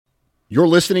You're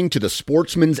listening to the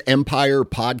Sportsman's Empire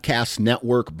Podcast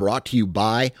Network, brought to you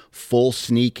by Full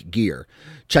Sneak Gear.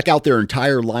 Check out their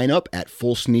entire lineup at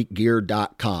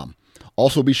fullsneakgear.com.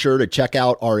 Also be sure to check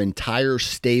out our entire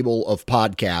stable of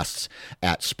podcasts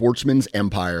at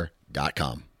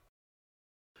sportsmansempire.com.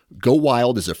 Go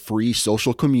Wild is a free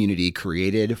social community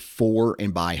created for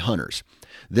and by hunters.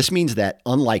 This means that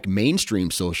unlike mainstream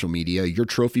social media, your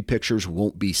trophy pictures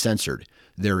won't be censored.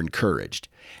 They're encouraged.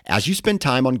 As you spend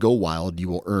time on Go Wild, you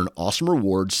will earn awesome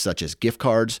rewards such as gift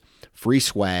cards, free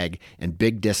swag, and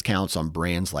big discounts on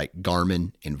brands like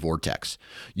Garmin and Vortex.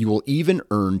 You will even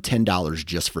earn $10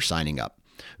 just for signing up.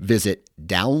 Visit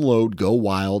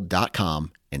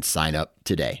downloadgowild.com and sign up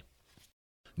today.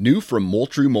 New from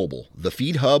Moultrie Mobile, the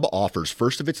Feed Hub offers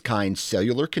first-of-its-kind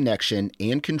cellular connection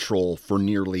and control for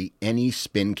nearly any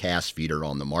spin cast feeder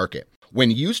on the market.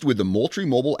 When used with the Moultrie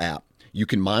Mobile app, you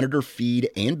can monitor feed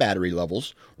and battery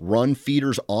levels, run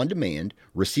feeders on demand,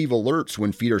 receive alerts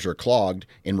when feeders are clogged,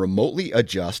 and remotely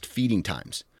adjust feeding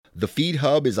times. The Feed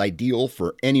Hub is ideal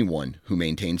for anyone who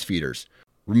maintains feeders.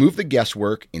 Remove the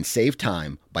guesswork and save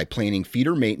time by planning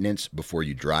feeder maintenance before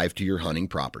you drive to your hunting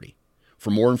property.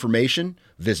 For more information,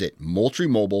 visit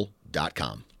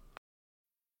MoultrieMobile.com.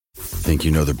 Think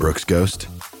you know the Brooks Ghost?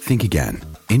 Think again.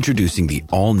 Introducing the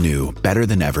all-new,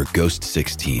 better-than-ever Ghost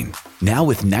 16. Now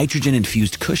with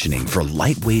nitrogen-infused cushioning for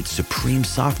lightweight, supreme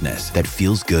softness that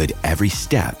feels good every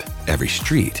step, every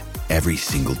street, every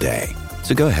single day.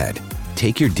 So go ahead,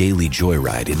 take your daily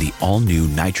joyride in the all-new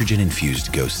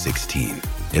nitrogen-infused Ghost 16.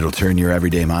 It'll turn your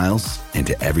everyday miles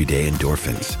into everyday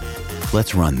endorphins.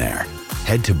 Let's run there.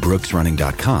 Head to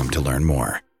brooksrunning.com to learn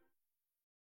more.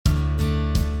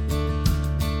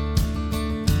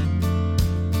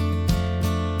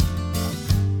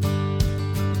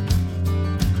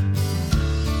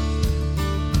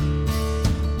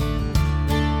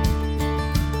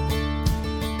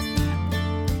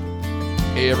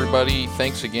 Hey everybody,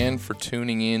 thanks again for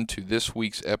tuning in to this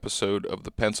week's episode of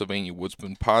the Pennsylvania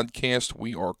Woodsman Podcast.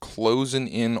 We are closing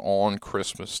in on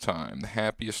Christmas time, the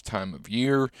happiest time of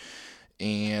year,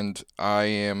 and I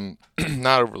am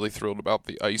not overly thrilled about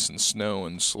the ice and snow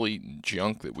and sleet and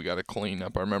junk that we got to clean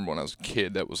up. I remember when I was a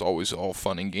kid, that was always all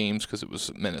fun and games because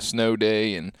it meant a snow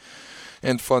day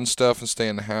and fun stuff and stay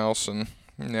in the house, and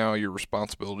now your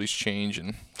responsibilities change,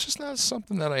 and it's just not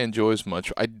something that I enjoy as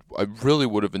much. I really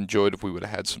would have enjoyed if we would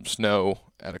have had some snow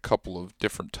at a couple of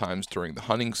different times during the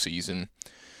hunting season.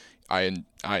 I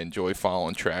enjoy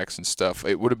following tracks and stuff.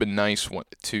 It would have been nice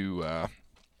to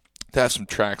have some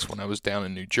tracks when I was down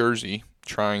in New Jersey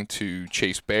trying to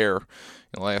chase bear.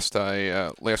 Last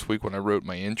week when I wrote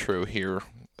my intro here,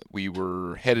 we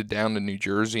were headed down to New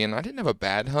Jersey, and I didn't have a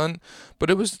bad hunt, but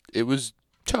it was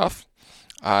tough.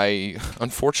 I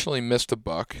unfortunately missed a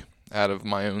buck out of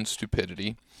my own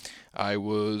stupidity. I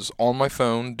was on my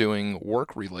phone doing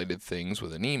work-related things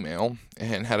with an email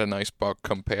and had a nice buck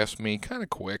come past me kind of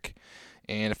quick.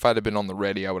 And if I'd have been on the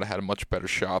ready, I would have had a much better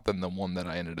shot than the one that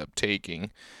I ended up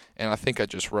taking. And I think I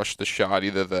just rushed the shot,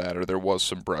 either that or there was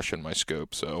some brush in my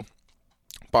scope. So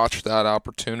botched that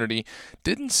opportunity.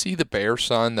 Didn't see the bear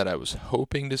sign that I was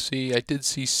hoping to see. I did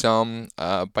see some.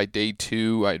 By day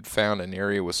 2, I'd found an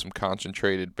area with some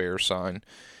concentrated bear sign,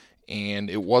 and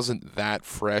it wasn't that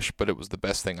fresh, but it was the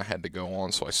best thing I had to go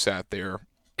on, so I sat there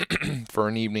for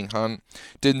an evening hunt.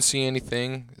 Didn't see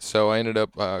anything, so I ended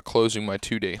up closing my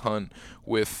 2-day hunt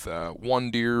with one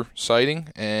deer sighting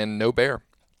and no bear.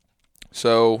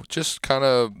 So just kind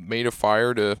of made a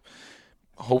fire to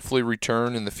hopefully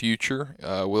return in the future with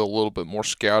a little bit more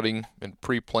scouting and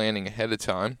pre-planning ahead of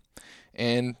time.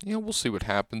 And, we'll see what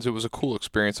happens. It was a cool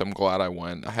experience. I'm glad I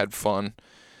went. I had fun.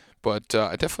 But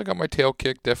I definitely got my tail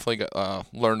kicked. Definitely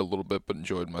learned a little bit, but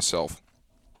enjoyed myself.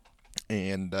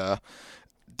 And I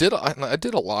did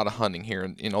a lot of hunting here.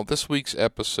 And, this week's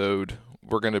episode,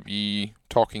 we're going to be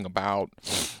talking about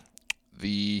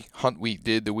the hunt we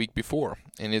did the week before.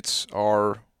 And it's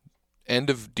our end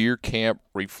of deer camp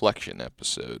reflection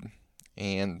episode,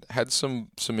 and had some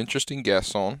interesting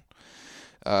guests on.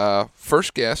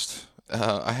 First guest,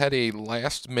 I had a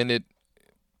last minute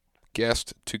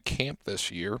guest to camp this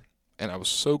year, and I was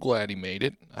so glad he made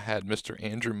it. I had Mr.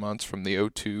 Andrew Muntz from the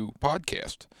O2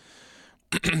 podcast,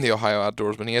 the Ohio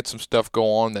Outdoorsman. He had some stuff go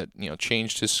on that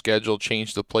changed his schedule,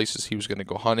 changed the places he was going to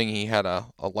go hunting. He had a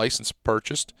license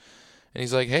purchased, and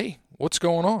he's like, "Hey, what's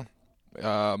going on?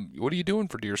 What are you doing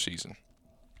for deer season?"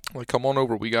 Like, come on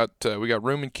over. We got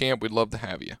room in camp. We'd love to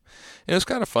have you. And it's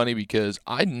kind of funny because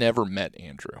I never met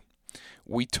Andrew.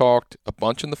 We talked a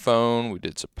bunch on the phone. We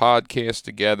did some podcasts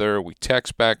together. We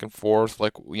text back and forth.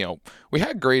 Like, we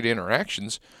had great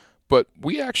interactions, but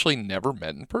we actually never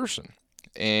met in person.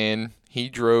 and he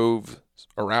drove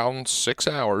around 6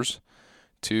 hours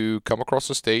to come across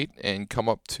the state and come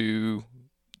up to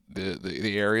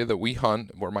the area that we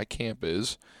hunt, where my camp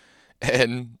is.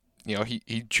 And,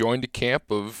 he joined a camp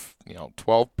of,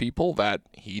 12 people that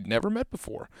he'd never met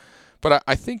before. But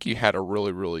I think he had a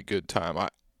really, really good time.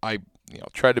 I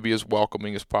tried to be as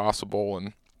welcoming as possible,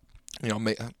 and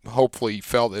hopefully he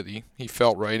felt that he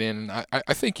felt right in. And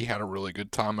I think he had a really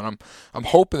good time, and I'm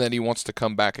hoping that he wants to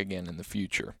come back again in the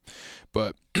future.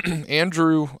 But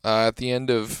Andrew, at the end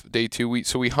of day 2,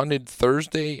 we hunted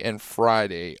Thursday and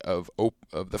Friday of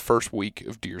the first week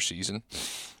of deer season,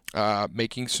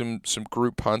 making some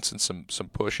group hunts and some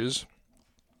pushes.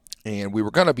 And we were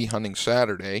going to be hunting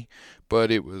Saturday, but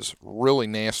it was really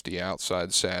nasty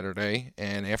outside Saturday.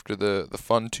 And after the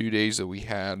fun 2 days that we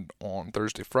had on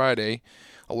Thursday, Friday,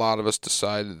 a lot of us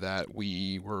decided that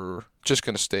we were just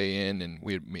going to stay in, and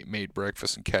we had made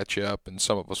breakfast and catch up. And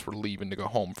some of us were leaving to go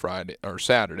home Friday or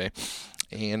Saturday,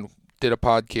 and did a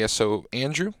podcast. So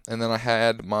Andrew, and then I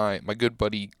had my good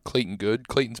buddy Clayton Good.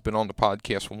 Clayton's been on the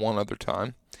podcast one other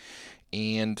time.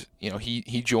 And,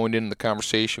 he joined in the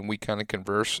conversation. We kind of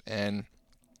converse. And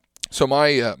so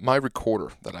my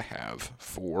recorder that I have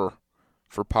for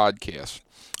podcasts,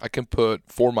 I can put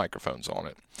 4 microphones on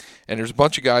it. And there's a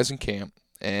bunch of guys in camp.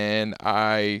 And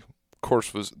I, of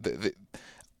course,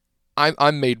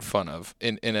 I'm made fun of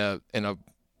in a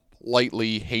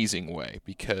lightly hazing way,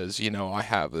 because, I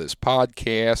have this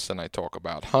podcast and I talk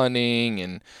about hunting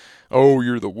and, oh,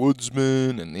 you're the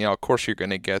woodsman, and, of course you're going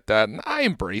to get that, and I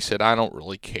embrace it. I don't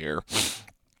really care.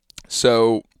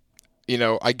 So,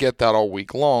 I get that all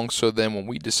week long. So then when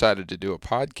we decided to do a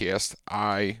podcast,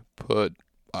 I put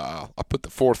the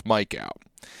 4th mic out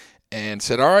and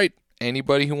said, all right,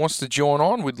 anybody who wants to join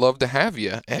on, we'd love to have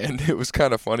you. And it was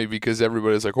kind of funny because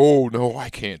everybody's like, oh, no, I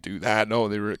can't do that. No,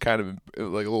 they were kind of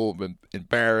like a little bit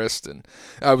embarrassed, and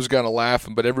I was kind of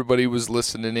laughing, but everybody was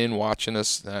listening in, watching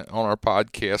us on our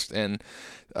podcast. And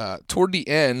toward the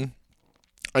end,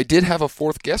 I did have a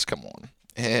 4th guest come on,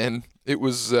 and it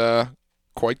was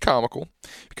quite comical,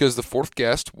 because the 4th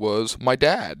guest was my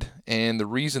dad. And the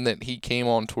reason that he came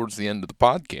on towards the end of the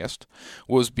podcast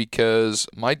was because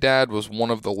my dad was one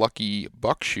of the lucky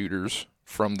buck shooters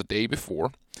from the day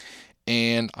before,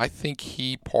 and I think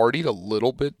he partied a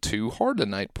little bit too hard the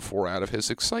night before out of his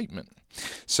excitement.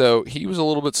 So he was a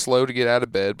little bit slow to get out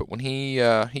of bed, but when he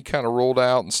kind of rolled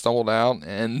out and stumbled out,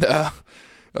 and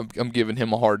I'm giving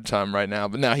him a hard time right now,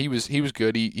 but no, he was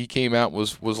good. He came out,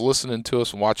 was listening to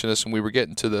us and watching us, and we were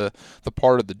getting to the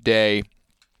part of the day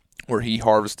where he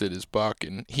harvested his buck,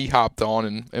 and he hopped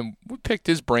on and we picked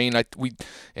his brain.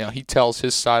 He tells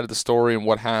his side of the story and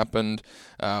what happened,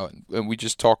 and we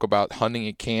just talk about hunting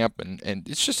at camp, and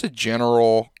it's just a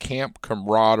general camp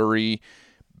camaraderie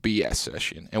BS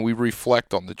session, and we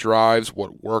reflect on the drives,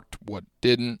 what worked, what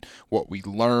didn't, what we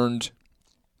learned,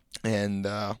 and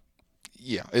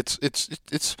yeah,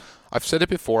 it's I've said it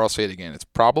before, I'll say it again. It's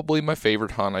probably my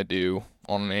favorite hunt I do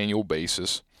on an annual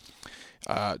basis.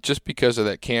 Just because of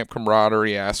that camp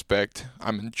camaraderie aspect.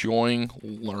 I'm enjoying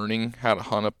learning how to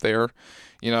hunt up there.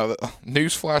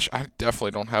 Newsflash, I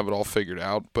definitely don't have it all figured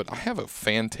out, but I have a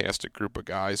fantastic group of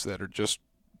guys that are just,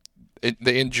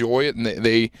 they enjoy it, and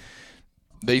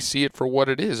they see it for what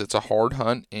it is. It's a hard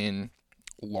hunt in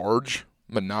large,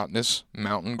 monotonous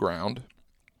mountain ground,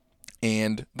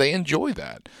 and they enjoy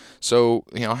that. So,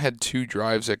 I had 2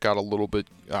 drives that got a little bit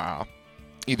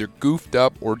either goofed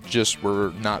up or just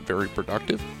were not very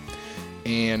productive.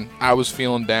 And I was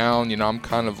feeling down. I'm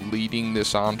kind of leading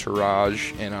this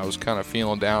entourage, and I was kind of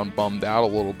feeling down, bummed out a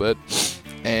little bit.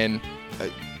 And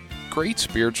great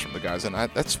spirits from the guys. And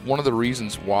that's one of the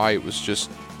reasons why it was just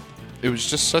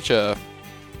such a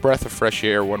breath of fresh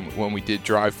air when we did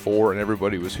drive 4 and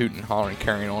everybody was hooting, hollering,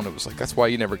 carrying on. It was like, that's why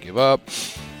you never give up.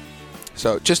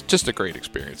 So just a great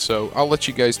experience. So I'll let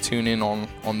you guys tune in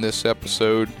on this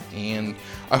episode, and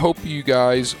I hope you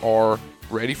guys are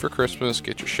ready for Christmas,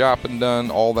 get your shopping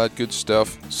done, all that good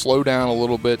stuff. Slow down a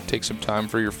little bit, take some time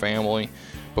for your family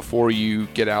before you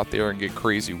get out there and get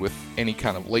crazy with any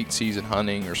kind of late season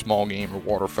hunting or small game or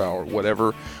waterfowl or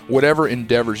whatever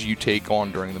endeavors you take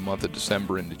on during the month of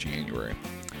December into January.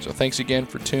 So thanks again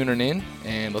for tuning in,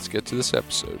 and let's get to this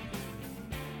episode.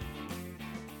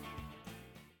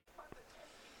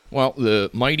 Well, the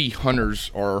mighty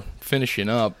hunters are finishing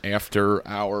up after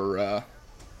our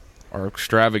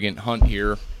extravagant hunt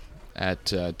here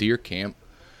at deer camp,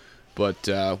 but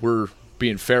we're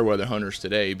being fair weather hunters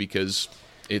today because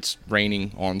it's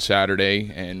raining on Saturday,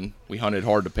 and we hunted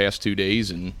hard the past 2 days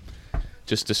and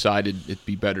just decided it'd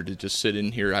be better to just sit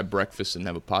in here, have breakfast, and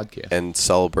have a podcast. And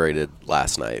celebrated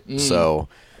last night. So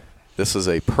This is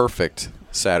a perfect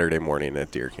Saturday morning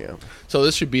at deer camp. So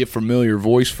this should be a familiar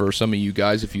voice for some of you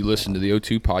guys if you listen to the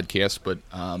O2 podcast, but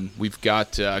we've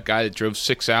got a guy that drove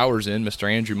 6 hours in, Mr.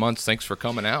 Andrew Muntz. Thanks for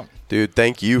coming out. Dude,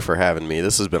 thank you for having me.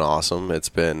 This has been awesome. It's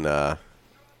been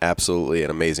absolutely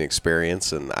an amazing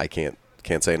experience, and I can't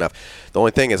say enough. The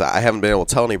only thing is I haven't been able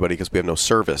to tell anybody because we have no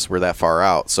service. We're that far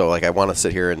out. So like I want to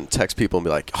sit here and text people and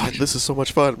be like, oh, this is so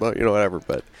much fun, but whatever.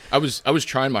 But I was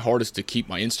trying my hardest to keep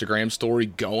my Instagram story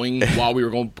going while we were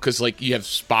going, because like you have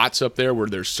spots up there where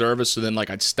there's service, so then like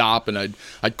I'd stop and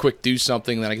I'd quick do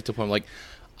something, and then I get to the point I'm like,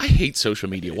 I hate social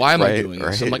media. Why am I doing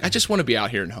this? Right. I'm like, I just want to be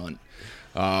out here and hunt.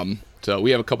 So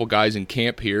we have a couple guys in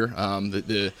camp here.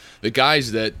 The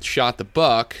guys that shot the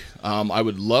buck, I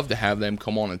would love to have them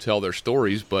come on and tell their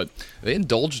stories, but they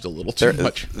indulged a little too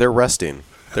much. They're resting.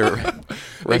 They're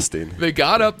resting. They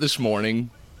got up this morning,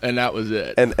 and that was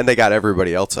it. And they got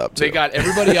everybody else up, too. They got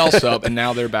everybody else up, and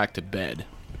now they're back to bed.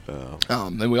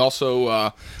 And we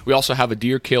also have a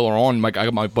deer killer on. I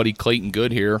got my buddy Clayton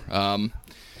Good here.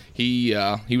 He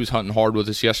was hunting hard with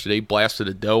us yesterday, blasted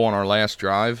a doe on our last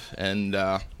drive, and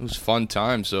it was a fun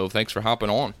time, so thanks for hopping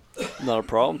on. Not a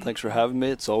problem. Thanks for having me.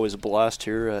 It's always a blast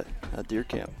here at deer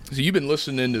camp. So you've been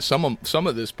listening to some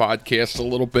of this podcast a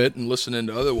little bit and listening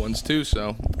to other ones too,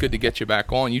 so good to get you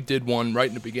back on. You did one right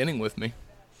in the beginning with me.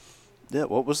 Yeah,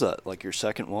 what was that? Like your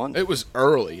second one? It was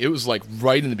early. It was like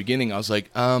right in the beginning. I was like,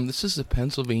 this is the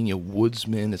Pennsylvania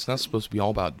Woodsman. It's not supposed to be all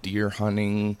about deer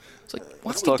hunting. It's like,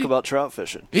 let's talk about trout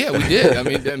fishing. Yeah, we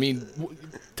did.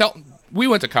 We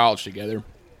went to college together.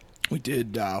 We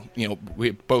did,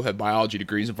 we both had biology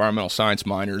degrees, environmental science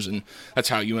minors, and that's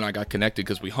how you and I got connected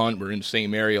because we hunt. We're in the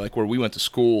same area. Like where we went to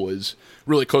school is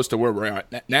really close to where we're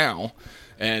at now.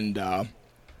 And,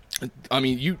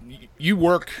 you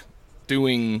work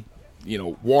doing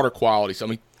water quality.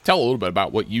 So, tell a little bit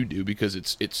about what you do, because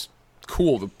it's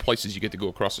cool the places you get to go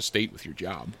across the state with your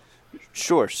job.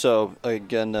 Sure. So,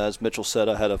 again, as Mitchell said,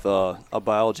 I had a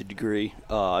biology degree.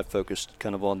 I focused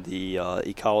kind of on the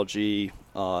ecology,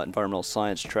 environmental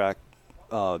science track,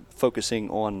 focusing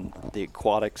on the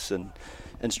aquatics and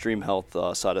stream health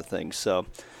side of things. So,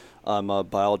 I'm a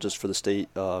biologist for the State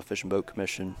Fish and Boat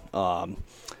Commission.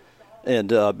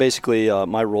 And basically,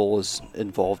 my role is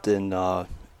involved in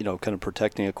kind of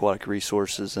protecting aquatic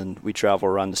resources, and we travel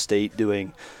around the state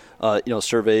doing,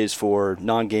 surveys for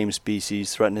non-game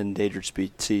species, threatened and endangered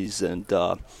species, and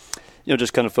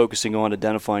just kind of focusing on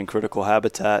identifying critical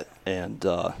habitat, and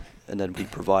then we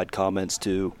provide comments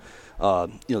to,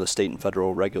 the state and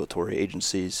federal regulatory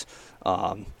agencies,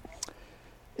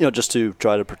 just to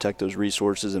try to protect those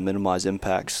resources and minimize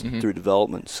impacts through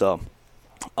development. So,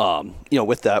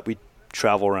 with that, we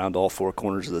travel around all four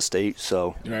corners of the state,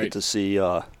 so get to see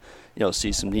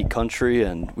see some neat country,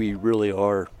 and we really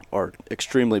are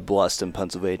extremely blessed in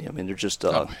Pennsylvania. They're just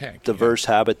diverse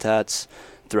habitats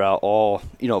throughout all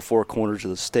four corners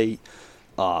of the state.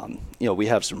 We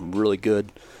have some really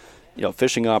good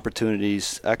fishing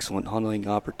opportunities, excellent hunting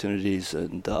opportunities,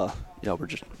 and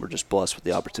we're just blessed with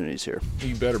the opportunities here.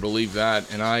 You better believe that.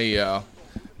 And I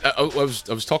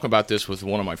was talking about this with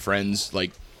one of my friends.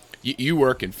 Like, you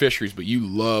work in fisheries, but you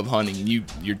love hunting, and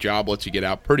your job lets you get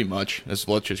out pretty much as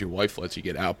your wife lets you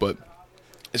get out. But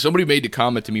somebody made the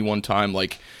comment to me one time,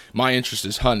 like, my interest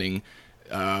is hunting,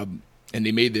 and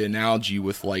they made the analogy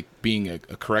with like being a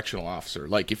correctional officer.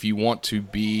 Like, if you want to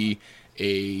be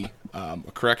a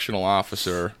correctional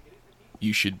officer,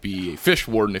 you should be a fish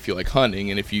warden if you like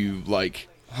hunting, and if you like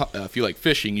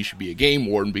fishing, you should be a game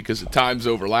warden, because the times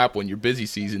overlap when your busy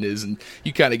season is, and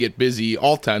you kind of get busy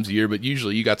all times of year, but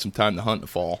usually you got some time to hunt in the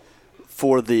fall.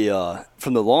 For the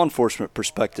from the law enforcement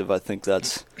perspective, I think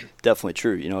that's definitely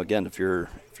true. Again, if you're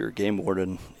a game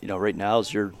warden, right now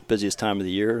is your busiest time of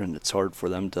the year, and it's hard for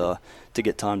them to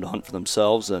get time to hunt for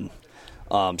themselves. And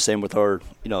same with our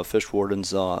fish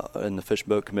wardens in the Fish and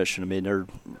Boat Commission.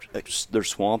 They're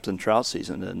swamped in trout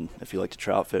season, and if you like to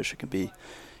trout fish, it can be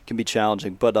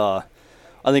challenging. But I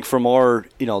think from our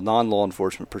non-law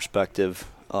enforcement perspective,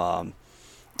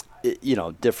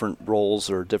 different roles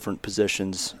or different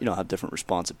positions have different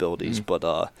responsibilities.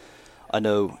 But I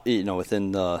know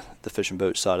within the fish and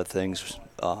boat side of things,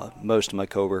 most of my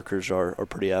coworkers are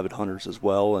pretty avid hunters as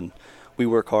well, and we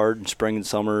work hard in spring and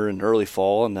summer and early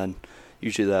fall, and then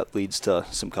usually that leads to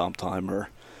some comp time or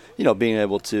being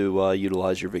able to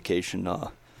utilize your vacation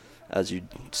as you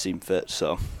seem fit.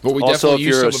 So, also, if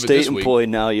you're a state employee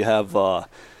now, you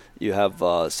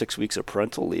have 6 weeks of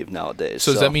parental leave nowadays.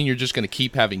 So does that mean you're just going to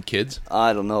keep having kids?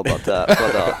 I don't know about that,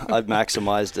 but I've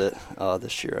maximized it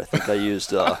this year. I think I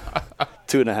used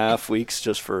 2.5 weeks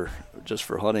just for just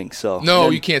for hunting. So No,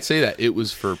 you can't say that. It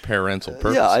was for parental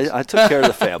purposes. Yeah, I took care of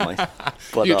the family.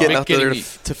 But You're getting out there me-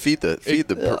 to feed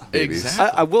the babies.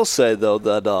 Exactly. I will say though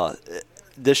that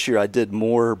this year I did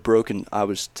more broken. I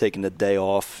was taking a day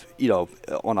off,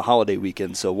 on a holiday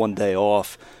weekend. So one day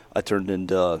off, I turned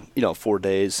into 4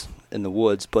 days in the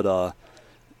woods. But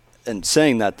and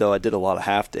saying that though, I did a lot of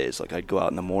half days. Like I'd go out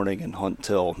in the morning and hunt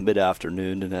till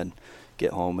mid-afternoon, and then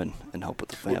get home and help with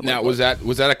the family. Now, was that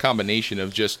a combination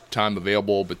of just time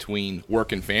available between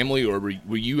work and family, or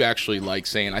were you actually like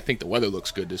saying, I think the weather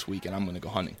looks good this week and I'm going to go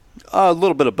hunting? A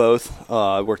little bit of both.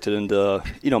 I worked it into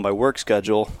my work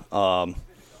schedule, and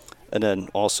then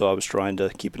also I was trying to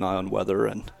keep an eye on weather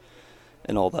and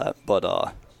all that. But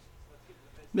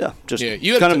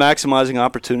you kind of maximizing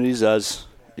opportunities as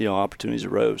opportunities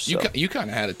arose. So. You kind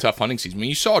of had a tough hunting season. I mean,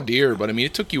 you saw deer, but I mean,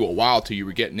 it took you a while till you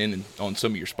were getting in on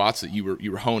some of your spots that you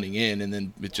were honing in, and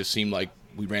then it just seemed like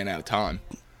we ran out of time.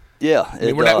 Yeah, I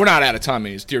mean, we're not out of time. I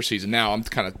mean, it's deer season now. I'm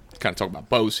kind of talking about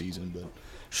bow season, but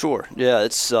sure. Yeah,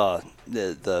 it's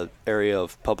the area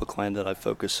of public land that I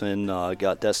focus in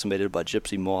got decimated by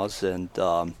gypsy moths, and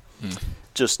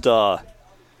just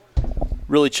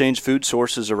really changed food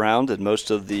sources around in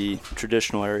most of the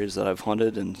traditional areas that I've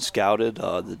hunted and scouted.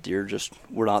 The deer just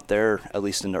were not there, at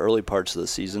least in the early parts of the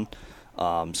season.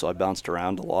 So I bounced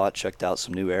around a lot, checked out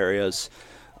some new areas,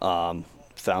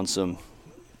 found some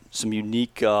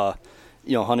unique,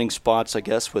 hunting spots, I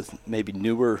guess, with maybe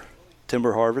newer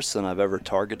timber harvests than I've ever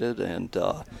targeted. And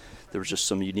there was just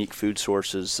some unique food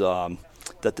sources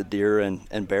that the deer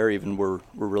and bear even were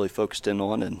really focused in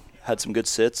on, and had some good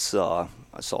sits.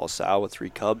 I saw a sow with 3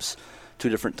 cubs 2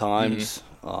 different times.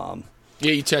 Yeah,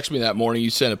 you texted me that morning. You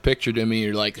sent a picture to me.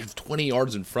 You're like, there's 20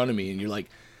 yards in front of me. And you're like,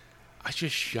 I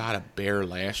just shot a bear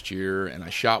last year, and I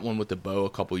shot one with the bow a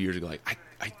couple years ago. Like,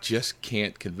 I just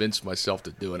can't convince myself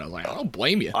to do it. I'm like, I don't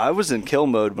blame you. I was in kill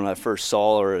mode when I first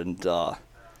saw her, and, I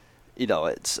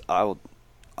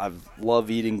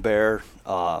love eating bear.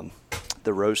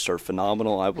 The roasts are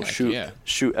phenomenal. I will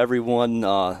shoot every one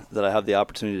that I have the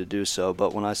opportunity to do so.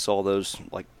 But when I saw those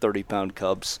like 30-pound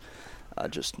cubs, I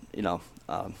just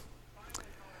I'll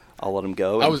let them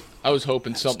go. I was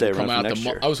hoping something would come out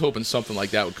year. I was hoping something like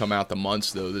that would come out the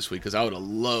months though this week, because I would have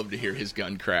loved to hear his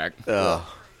gun crack.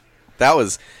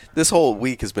 This whole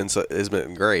week has been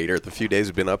great, or the few days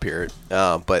we've been up here.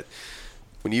 But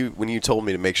when you told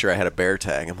me to make sure I had a bear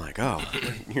tag, I'm like, oh,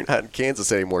 you're not in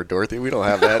Kansas anymore, Dorothy. We don't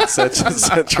have that in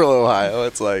Central Ohio.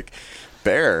 It's like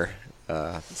bear.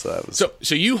 So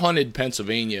you hunted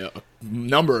Pennsylvania a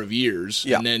number of years,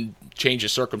 and then change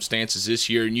of circumstances this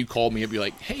year, and you called me up. You're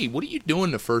like, hey, what are you doing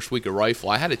the first week of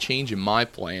rifle? I had a change in my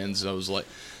plans. I was like,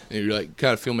 and you're like,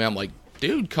 kind of feel me. I'm like,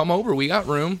 dude, come over. We got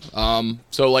room.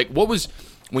 So like, what was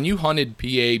when you hunted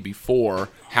PA before?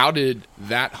 How did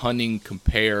that hunting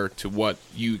compare to what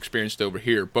you experienced over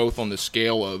here, both on the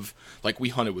scale of, like, we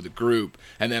hunted with a group,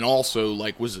 and then also,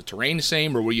 like, was the terrain the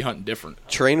same, or were you hunting different?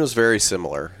 Terrain was very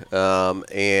similar,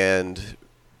 and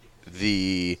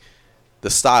the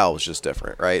style was just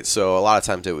different, right? So a lot of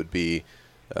times it would be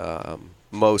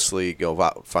mostly go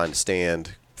out, find a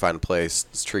stand, find a place,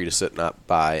 this tree to sit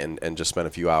by, and just spend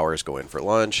a few hours, go in for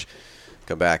lunch,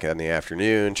 come back in the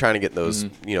afternoon, trying to get those,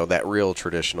 that real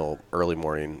traditional early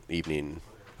morning, evening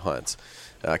hunts.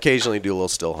 Occasionally do a little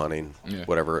still hunting,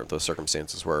 whatever the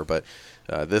circumstances were. But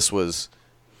this was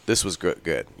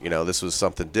good. This was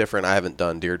something different. I haven't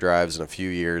done deer drives in a few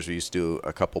years. We used to do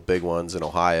a couple big ones in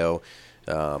Ohio,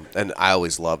 and I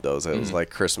always loved those. It was like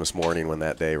Christmas morning when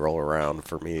that day rolled around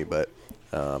for me. But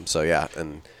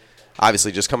and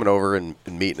obviously just coming over and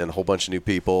meeting a whole bunch of new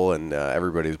people, and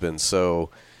everybody's been so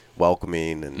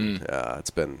welcoming, and it's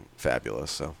been fabulous.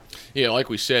 So like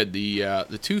we said,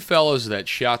 the 2 fellows that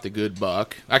shot the good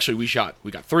buck, actually we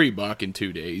got 3 buck in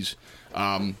 2 days.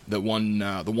 The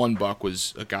one buck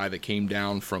was a guy that came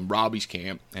down from Robbie's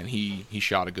camp, and he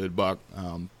shot a good buck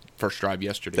first drive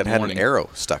yesterday that morning. Had an arrow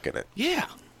stuck in it.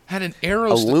 Had an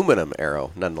arrow, aluminum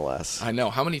arrow, nonetheless. I know.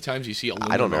 How many times do you see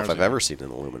aluminum? I don't know if I've arrows? ever seen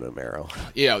an aluminum arrow.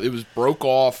 It was broke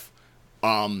off.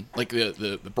 Like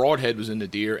the broadhead was in the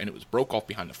deer, and it was broke off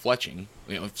behind the fletching,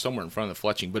 somewhere in front of the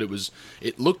fletching. But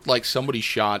it looked like somebody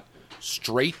shot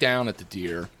straight down at the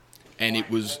deer, and it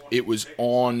was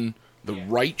on the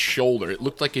right shoulder. It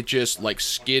looked like it just like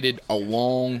skidded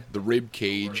along the rib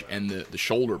cage and the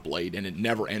shoulder blade, and it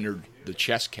never entered the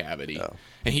chest cavity. Oh.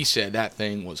 And he said that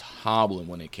thing was hobbling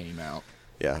when it came out.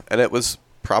 Yeah, and it was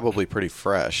probably pretty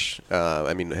fresh.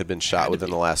 It had been shot within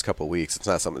the last couple of weeks. It's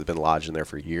not something that's been lodged in there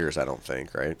for years, I don't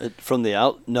think, right?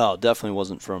 No, definitely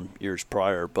wasn't from years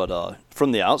prior. But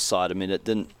from the outside, it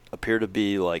didn't appear to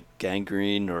be like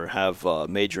gangrene or have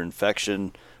major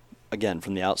infection. again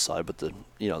from the outside, but the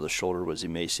shoulder was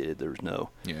emaciated. There was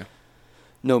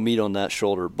no meat on that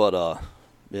shoulder, but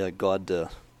glad to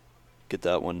get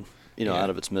that one out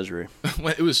of its misery.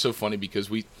 It was so funny because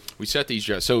we set these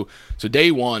jobs. So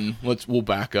day one, we'll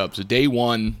back up. So day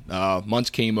one, Muntz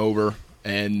came over.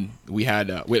 And we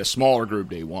had a smaller group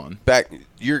day one. Back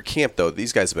your camp though,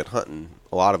 these guys have been hunting,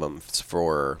 a lot of them,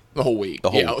 for the whole week.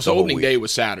 So opening day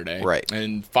was Saturday, right?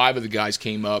 And 5 of the guys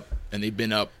came up, and they've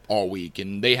been up all week,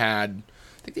 and I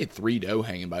think they had 3 doe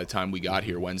hanging by the time we got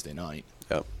here Wednesday night.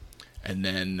 Yep. And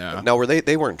then now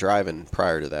they weren't driving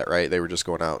prior to that, right? They were just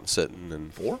going out and sitting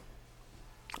and 4.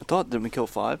 I thought didn't we kill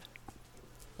 5?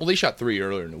 Well, they shot 3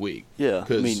 earlier in the week. Yeah,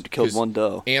 killed 1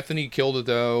 doe. Anthony killed a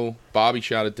doe, Bobby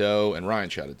shot a doe, and Ryan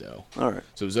shot a doe. All right.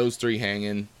 So it was those 3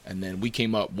 hanging, and then we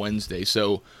came up Wednesday.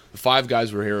 So the 5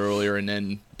 guys were here earlier, and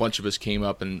then a bunch of us came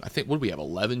up, and I think, what did we have,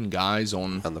 11 guys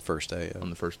on the first day? Yeah. On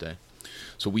the first day.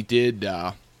 So we did,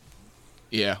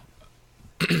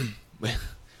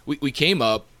 we came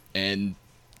up, and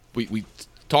we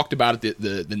talked about it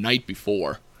the night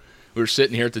before. We were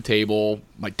sitting here at the table.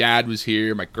 My dad was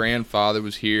here. My grandfather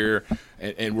was here.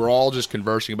 And we're all just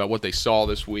conversing about what they saw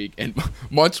this week. And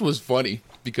Muntz was funny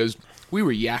because we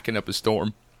were yakking up a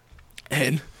storm.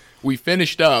 And we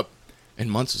finished up, and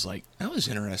Muntz was like, that was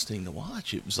interesting to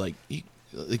watch. It was like,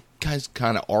 the guys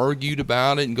kind of argued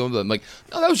about it and going to them like,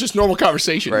 no, that was just normal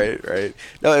conversation. Right.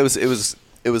 No, it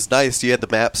was nice. You had the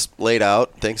maps laid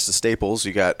out. Thanks to Staples,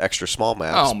 you got extra small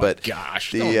maps. Oh, my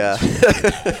gosh.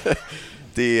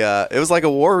 It was like a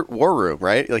war room,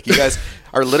 right? Like you guys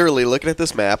are literally looking at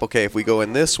this map. Okay, if we go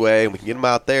in this way and we can get them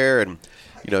out there, and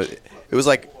it was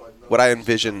like what I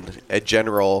envisioned a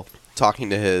general talking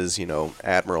to his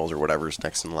admirals or whatever's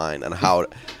next in line on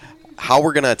how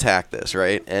we're gonna attack this,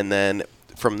 right? And then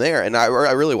from there, and I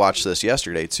really watched this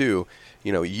yesterday too.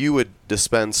 You would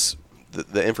dispense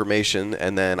the information,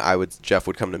 and then Jeff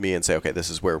would come to me and say, okay, this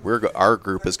is where our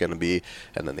group is going to be,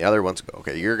 and then the other ones go,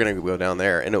 okay, you're going to go down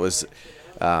there, and it was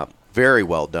very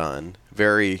well done.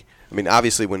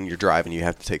 Obviously when you're driving, you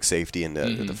have to take safety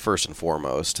into the first and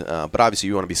foremost, but obviously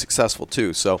you want to be successful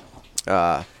too. So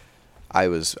I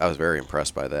was very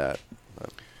impressed by that.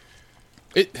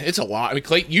 It's a lot. I mean,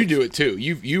 Clayton, you do it too.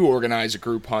 You organize a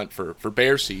group hunt for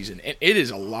bear season, and it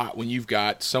is a lot when you've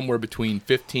got somewhere between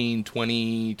 15,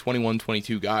 20, 21,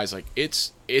 22 guys. Like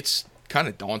it's kind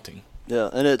of daunting. Yeah,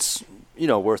 and it's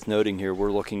worth noting here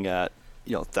we're looking at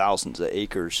thousands of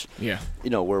acres. Yeah.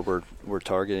 Where we're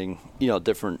targeting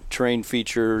different terrain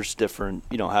features, different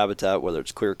habitat, whether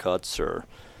it's clear cuts or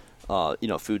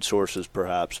food sources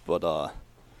perhaps, but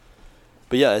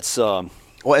yeah, it's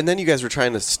Well, and then you guys were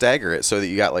trying to stagger it so that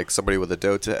you got like somebody with a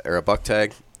doe or a buck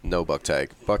tag, no buck tag,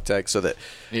 so that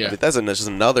that's just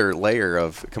another layer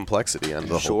of complexity on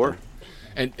the whole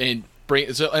thing. And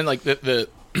the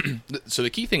so the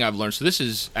key thing I've learned. So this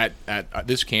is at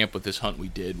this camp with this hunt we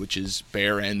did, which is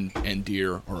bear and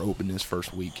deer are open this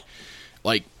first week.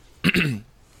 Like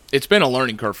it's been a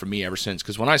learning curve for me ever since,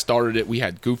 because when I started it, we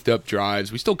had goofed up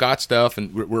drives. We still got stuff,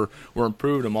 and we're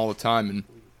improving them all the time. And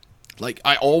like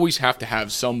I always have to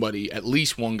have somebody, at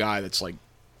least one guy that's like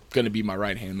going to be my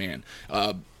right hand man.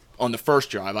 On the first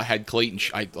drive, I had Clayton.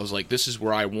 I was like, this is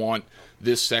where I want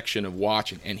this section of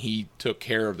watching, and he took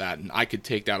care of that, and I could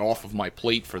take that off of my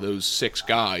plate for those 6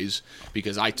 guys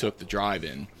because I took the drive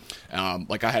in.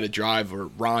 Like I had a drive where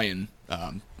Ryan,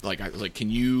 can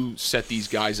you set these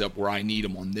guys up where I need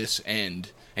them on this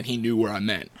end, and he knew where I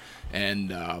meant.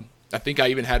 And I think I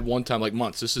even had one time like,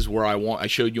 Muntz, this is where I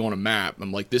showed you on a map.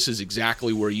 I'm like, this is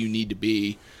exactly where you need to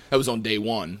be. That was on day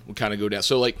one. We kind of go down.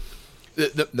 So like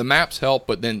the maps help,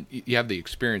 but then you have the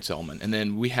experience element. And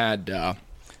then we had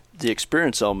the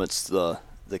experience element's the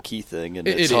key thing, and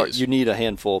it's hard. Is. You need a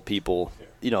handful of people,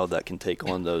 that can take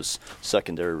on those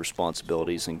secondary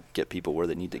responsibilities and get people where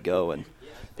they need to go. And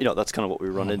that's kind of what we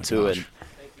run into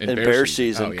in bear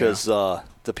season, because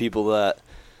the people that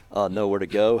know where to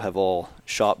go have all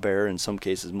shot bear, in some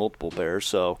cases multiple bears.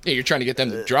 So yeah, you're trying to get them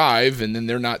to drive, and then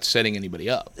they're not setting anybody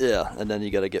up. Yeah, and then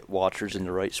you got to get watchers in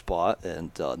the right spot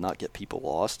and not get people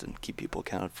lost and keep people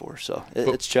accounted for. So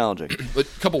it's challenging. But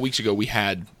a couple weeks ago, we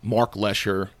had Mark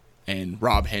Lesher and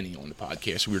Rob Henney on the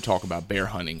podcast. We were talking about bear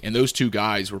hunting, and those 2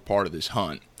 guys were part of this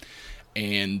hunt.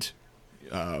 And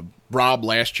Rob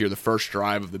last year, the first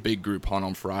drive of the big group hunt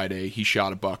on Friday, he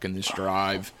shot a buck in this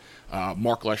drive.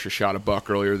 Mark Lesher shot a buck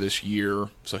earlier this year,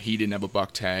 so he didn't have a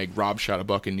buck tag. Rob shot a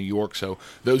buck in New York, so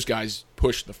those guys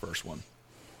pushed the first one.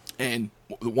 And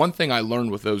the one thing I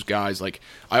learned with those guys, like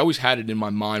I always had it in my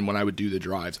mind when I would do the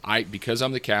drives. Because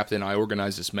I'm the captain, I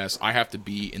organize this mess. I have to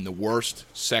be in the worst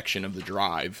section of the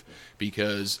drive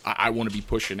because I want to be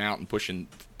pushing out and pushing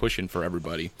for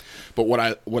everybody. But what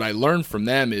I learned from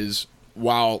them is,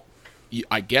 while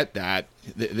I get that,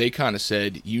 they kind of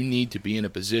said you need to be in a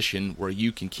position where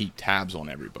you can keep tabs on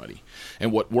everybody.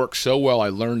 And what worked so well, I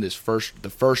learned is the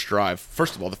first drive.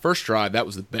 First of all, the first drive, that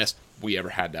was the best we ever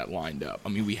had that lined up. I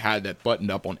mean, we had that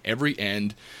buttoned up on every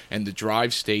end, and the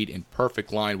drive stayed in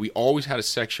perfect line. We always had a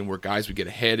section where guys would get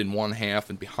ahead in one half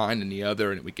and behind in the other,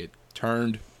 and it would get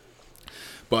turned.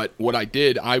 But what I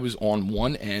did, I was on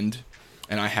one end,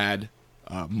 and I had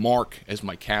Mark as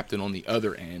my captain on the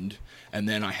other end, and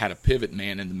then I had a pivot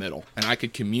man in the middle. And I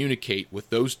could communicate with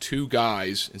those two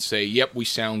guys and say, yep, we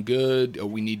sound good, or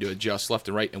we need to adjust left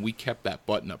and right, and we kept that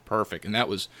button up perfect. And that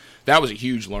was a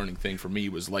huge learning thing for me,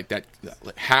 was like that,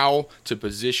 how to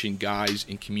position guys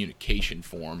in communication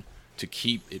form to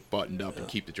keep it buttoned up and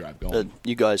keep the drive going.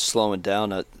 You guys slowing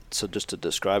down, so just to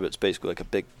describe it, it's basically like a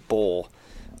big bowl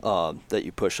that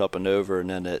you push up and over, and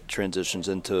then it transitions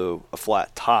into a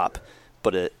flat top,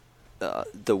 but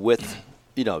the width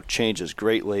changes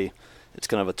greatly. It's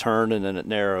kind of a turn, and then it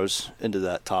narrows into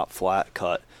that top flat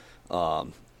cut.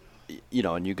 And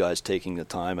you guys taking the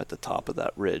time at the top of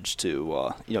that ridge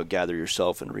to gather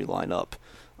yourself and reline up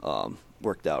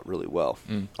worked out really well.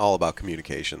 All about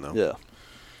communication, though. Yeah.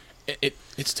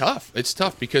 It's tough. It's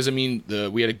tough because, I mean,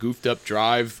 we had a goofed up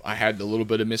drive. I had a little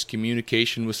bit of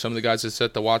miscommunication with some of the guys that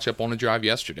set the watch up on the drive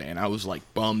yesterday, and I was like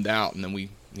bummed out. And then we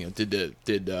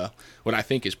did what I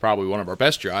think is probably one of our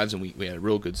best drives, and we had a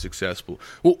real good success. But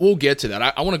we'll get to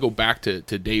that. I want to go back to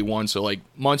day one. So, like,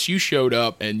 Muntz, you showed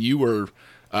up, and you were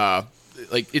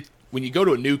when you go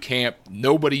to a new camp,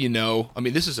 nobody you know. I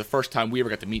mean, this is the first time we ever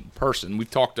got to meet in person.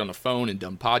 We've talked on the phone and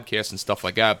done podcasts and stuff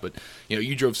like that, but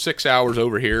you drove 6 hours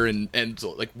over here, and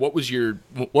so, like, what was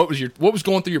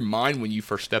going through your mind when you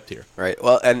first stepped here? Right.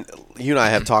 Well, and you and I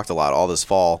have talked a lot all this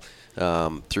fall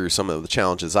through some of the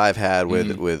challenges I've had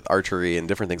with archery and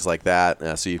different things like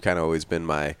that. So you've kind of always been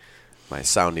my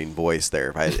sounding voice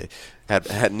there. If I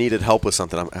had needed help with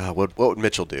something, what would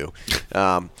Mitchell do?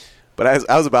 But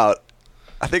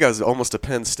I think I was almost to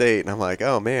Penn State, and I'm like,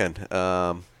 oh man,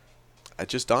 it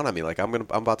just dawned on me, like I'm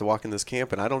about to walk in this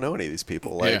camp, and I don't know any of these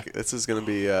people. Like This is going to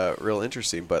be real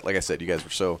interesting. But like I said, you guys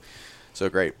were so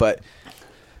great. But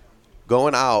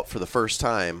going out for the first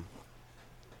time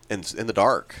in the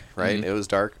dark, right? Mm-hmm. It was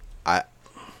dark.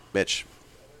 Mitch,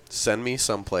 send me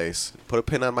someplace, put a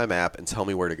pin on my map, and tell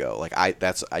me where to go. Like I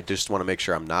just want to make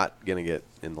sure I'm not going to get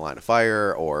in the line of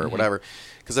fire or whatever.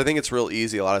 Because I think it's real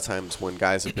easy a lot of times when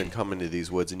guys have been coming to these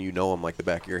woods and you know them like the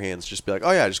back of your hands, just be like,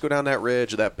 oh yeah, just go down that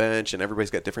ridge or that bench, and everybody's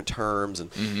got different terms,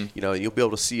 and you'll be able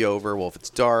to see over. Well, if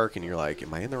it's dark and you're like,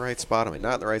 am I in the right spot? Am I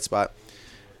not in the right spot?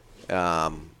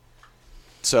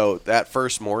 So that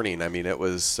first morning, I mean, it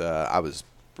was I was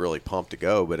really pumped to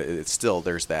go, but it's still,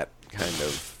 there's that kind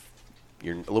of,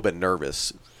 you're a little bit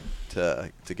nervous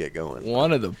to get going.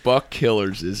 One of the buck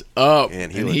killers is up,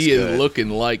 and he is looking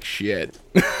like shit.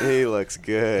 He looks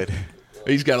good.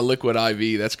 He's got a liquid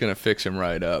IV. That's going to fix him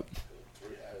right up.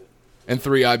 And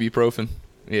 3 ibuprofen.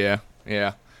 Yeah.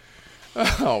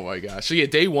 Oh, my gosh. So, yeah,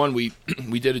 day one, we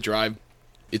did a drive.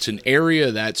 It's an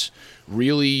area that's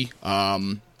really,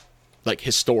 like,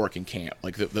 historic in camp.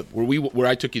 Like, where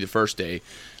I took you the first day,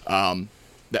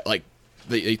 that, like,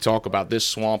 they talk about this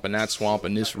swamp and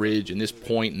this ridge and this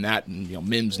point and that, and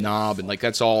Mims Knob, and like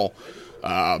that's all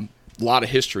a lot of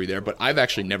history there. But I've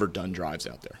actually never done drives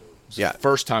out there. The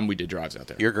first time we did drives out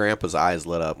there. Your grandpa's eyes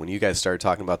lit up when you guys started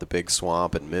talking about the big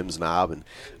swamp and Mims Knob, and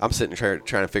I'm sitting trying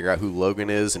to figure out who Logan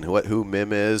is and who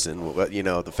Mim is, and what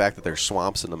the fact that there's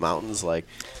swamps in the mountains, like.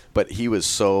 But he was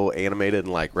so animated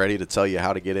and like ready to tell you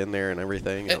how to get in there and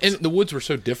everything. And the woods were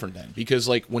so different then, because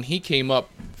like when he came up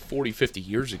 40, 50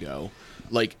 years ago,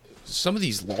 like some of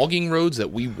these logging roads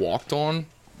that we walked on,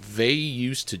 they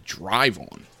used to drive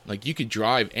on. Like you could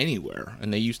drive anywhere,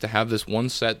 and they used to have this one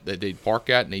set that they'd park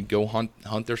at, and they'd go hunt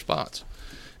their spots.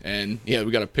 And yeah,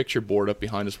 we got a picture board up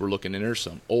behind us. We're looking, and there's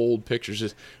some old pictures.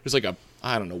 There's like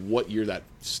I don't know what year that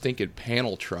stinking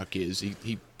panel truck is.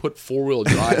 He put 4-wheel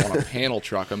drive on a panel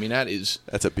truck. I mean,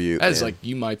 that's a beaut. That is like,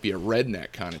 you might be a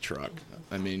redneck kind of truck.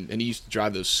 I mean, and he used to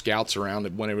drive those Scouts around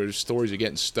whenever there's stories of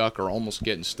getting stuck or almost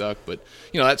getting stuck. But,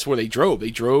 that's where they drove. They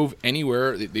drove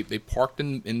anywhere. They parked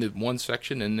in the one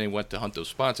section, and they went to hunt those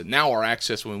spots. And now our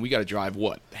access, when we got to drive,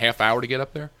 half hour to get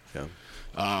up there? Yeah.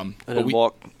 And then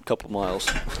walk a couple miles.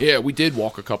 Yeah, we did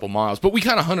walk a couple miles, but we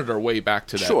kind of hunted our way back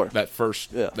to that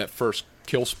first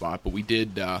kill spot. But we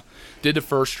did the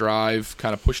first drive,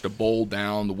 kind of pushed a bowl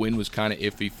down. The wind was kind of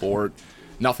iffy for it.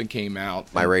 Nothing came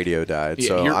out. My radio died, Yeah,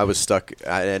 so I was stuck.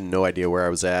 I had no idea where I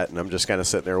was at, and I'm just kind of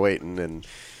sitting there waiting, and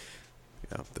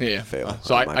fail.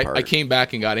 So on my part. I came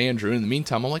back and got Andrew. In the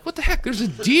meantime, I'm like, what the heck? There's a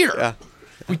deer. Yeah.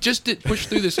 We just did push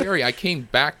through this area. I came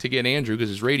back to get Andrew because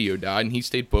his radio died, and he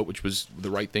stayed put, which was the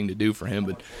right thing to do for him.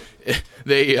 But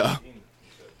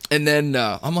and then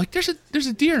I'm like, there's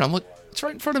a deer, and I'm like, it's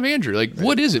right in front of Andrew. Like,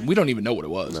 what is it? We don't even know what it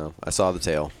was. No, I saw the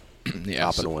tail. Yeah,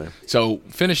 hopping away. So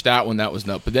finished that one. That was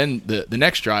nuts. But then the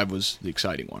next drive was the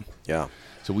exciting one. Yeah.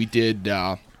 So we did.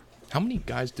 How many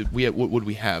guys did we have? What would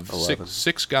we have? 11.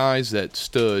 Six guys that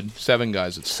stood. 7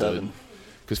 guys that stood. 7.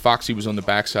 Because Foxy was on the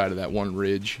backside of that one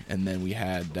ridge, and then we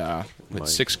had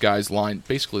 6 guys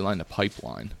basically lined the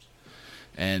pipeline.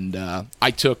 And I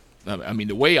took. I mean,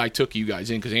 the way I took you guys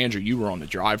in, because Andrew, you were on the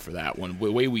drive for that one.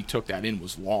 The way we took that in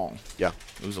was long. Yeah.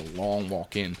 It was a long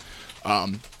walk in.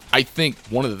 I think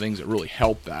one of the things that really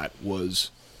helped that was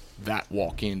that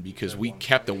walk in, because we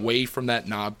kept away from that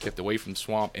knob, kept away from the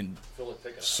swamp, and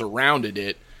surrounded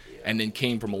it, and then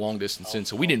came from a long distance in.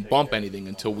 So we didn't bump anything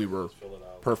until we were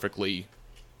perfectly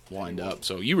lined up.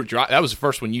 So you were that was the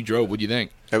first one you drove. What do you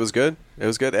think? It was good. It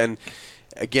was good. And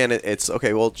again, it's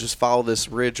okay. Well, just follow this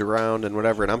ridge around and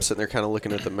whatever. And I'm sitting there kind of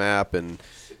looking at the map and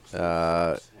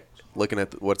looking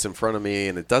at what's in front of me,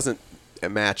 and it doesn't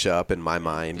match up in my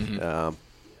mind. Mm-hmm.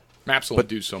 Maps only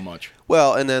do so much.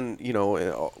 Well, and then,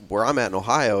 where I'm at in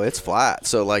Ohio, it's flat.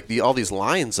 So, like, all these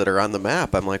lines that are on the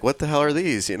map, I'm like, what the hell are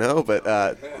these, But,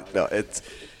 no, it's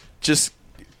just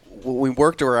we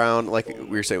worked around, like we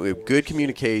were saying, we have good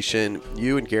communication.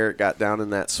 You and Garrett got down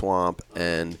in that swamp,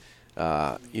 and,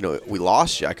 we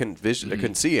lost you. I couldn't I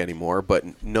couldn't see you anymore,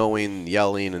 but knowing,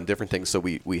 yelling, and different things, so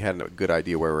we had a good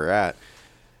idea where we're at.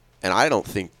 And I don't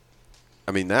think,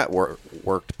 that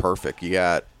worked perfect. You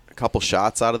got a couple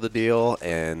shots out of the deal,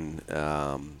 and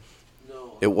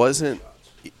it wasn't.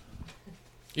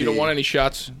 You don't want any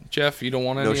shots, Jeff? You don't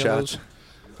want any of shots? those?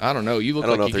 I don't know. You look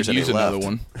like you could use another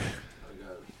one.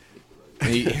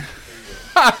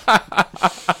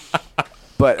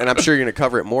 But, and I'm sure you're going to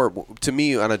cover it more. To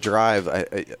me, on a drive,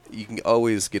 you can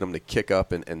always get them to kick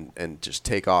up and just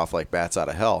take off like bats out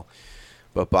of hell.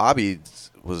 But Bobby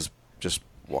was just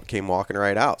came walking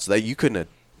right out, so that you couldn't have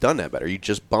done that better. You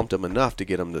just bumped him enough to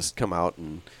get him to come out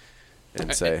and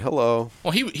say hello.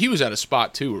 Well, he was at a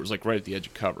spot too where it was like right at the edge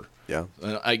of cover. Yeah.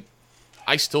 And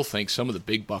I still think some of the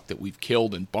big buck that we've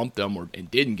killed and bumped them and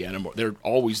didn't get them, they're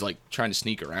always like trying to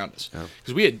sneak around us.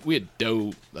 Because we had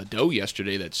a doe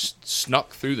yesterday that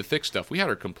snuck through the thick stuff. We had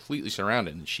her completely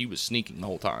surrounded, and she was sneaking the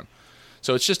whole time.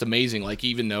 So it's just amazing. Like,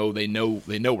 even though they know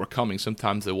we're coming,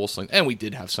 sometimes they will slink. And we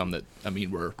did have some that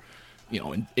were,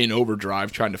 in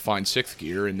overdrive trying to find 6th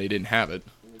gear, and they didn't have it.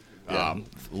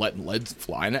 Letting leads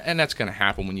fly, and that's going to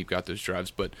happen when you've got those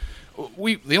drives. But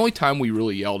the only time we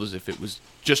really yelled is if it was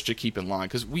just to keep in line,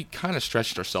 because we kind of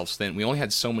stretched ourselves thin. We only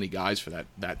had so many guys for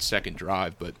that second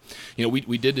drive, but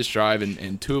we did this drive,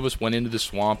 and 2 of us went into the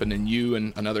swamp, and then you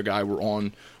and another guy were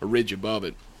on a ridge above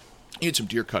it. You had some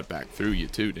deer cut back through you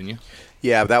too, didn't you?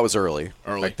 Yeah, but that was early.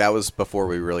 Like, that was before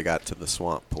we really got to the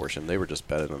swamp portion. They were just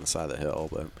bedded on the side of the hill,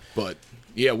 but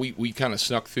yeah, we kind of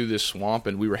snuck through this swamp,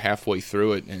 and we were halfway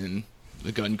through it, and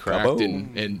the gun cracked,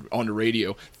 and on the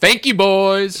radio, "Thank you,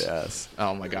 boys." Yes.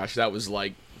 Oh my gosh, that was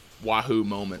like wahoo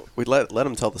moment. We let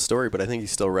him tell the story, but I think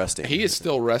he's still resting. He is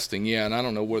still resting, yeah, and I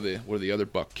don't know where the other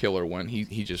buck killer went.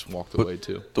 He just walked away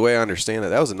too. The way I understand it,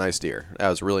 that was a nice deer. That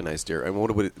was a really nice deer. And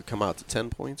what would it come out to,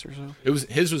 10 points or so?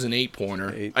 His was an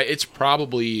 8-pointer. It's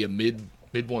probably a mid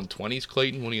 120s.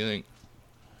 Clayton, what do you think?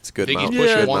 It's a good think mount. he's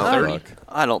pushing Good 130? mount.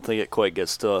 I don't think it quite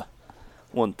gets to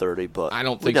 130, but I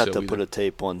don't think we'd have so to either. put a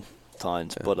tape on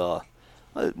tines. But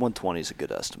 120 is a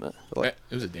good estimate. It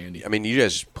was a dandy. You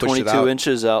guys pushed 22 it out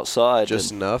inches outside.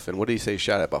 just enough. And what did he say?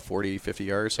 Shot at about 40, 50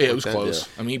 yards? Yeah, it was like that? close.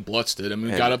 Yeah. He blitzed it. We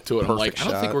And got up to it. I'm like, perfect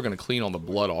I don't think shot. we're going to clean all the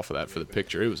blood off of that for the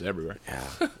picture. It was everywhere.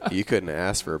 Yeah. You couldn't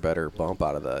ask for a better bump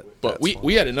out of that. But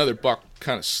we had another buck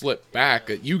kind of slip back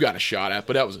that you got a shot at,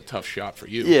 but that was a tough shot for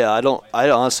you. Yeah, I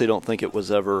honestly don't think it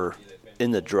was ever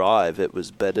in the drive. It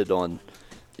was bedded on,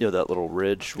 that little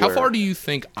ridge. How far do you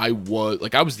think I was?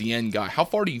 Like, I was the end guy. How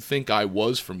far do you think I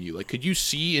was from you? Like, could you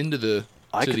see into the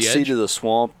I could the see edge? to the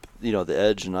swamp, the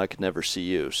edge, and I could never see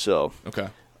you. So, Okay.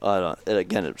 and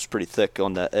again, it was pretty thick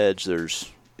on that edge. There's,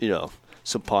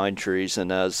 some pine trees,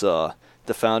 and as the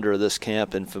founder of this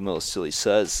camp infamously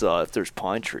says, if there's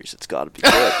pine trees, it's got to be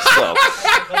good. So,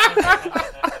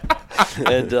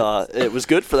 And it was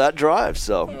good for that drive.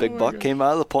 So Big Buck came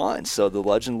out of the pines. So the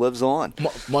legend lives on.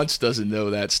 Muntz doesn't know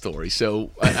that story.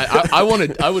 So I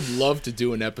would love to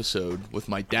do an episode with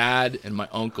my dad and my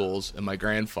uncles and my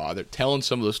grandfather telling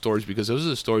some of those stories, because those are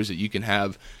the stories that you can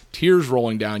have tears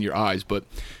rolling down your eyes. But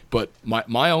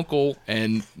my uncle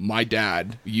and my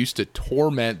dad used to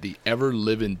torment the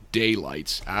ever-living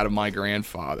daylights out of my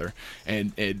grandfather.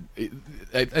 And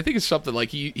I think it's something like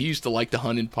he used to like to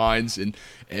hunt in pines. And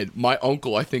my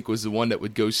uncle, I think, was the one that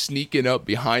would go sneaking up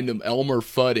behind him, Elmer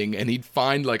fudding, and he'd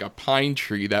find like a pine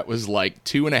tree that was like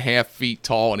 2.5 feet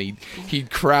tall. And he'd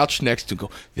crouch next to him and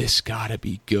go, "This gotta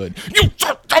be good."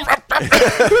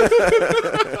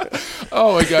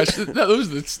 Oh my gosh,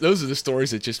 those are the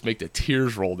stories that just make the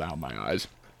tears roll down my eyes.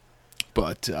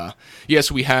 But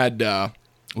yes, we had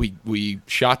we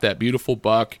shot that beautiful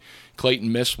buck.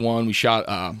 Clayton missed one. We shot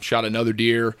another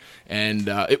deer, and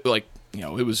it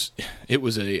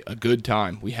was a good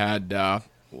time. We had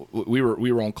we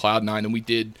were on cloud nine, and we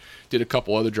did a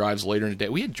couple other drives later in the day.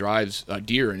 We had drives,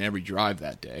 deer in every drive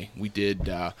that day. We did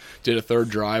a third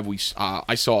drive.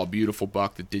 I saw a beautiful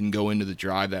buck that didn't go into the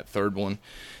drive, that third one,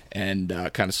 and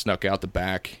kind of snuck out the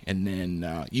back. And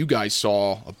then you guys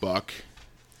saw a buck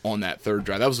on that third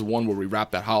drive. That was the one where we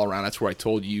wrapped that hollow around. That's where I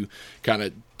told you kind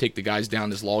of take the guys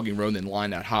down this logging road and then line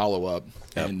that hollow up.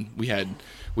 Yep. And we had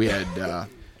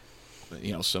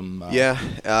some.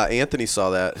 Anthony saw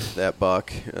that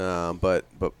buck,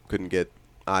 but couldn't get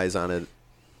eyes on it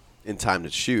in time to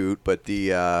shoot. But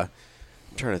I'm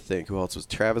trying to think who else was.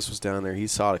 Travis was down there. He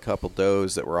saw a couple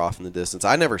does that were off in the distance.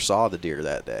 I never saw the deer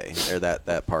that day, or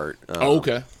that part.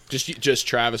 Okay. Just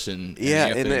Travis and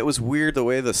Anthony. And it was weird the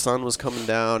way the sun was coming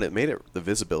down. It made the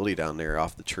visibility down there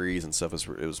off the trees and stuff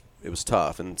it was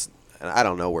tough. And I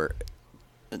don't know where.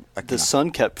 The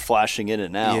sun kept flashing in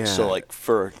and out. Yeah. So like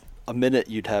for a minute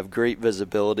you'd have great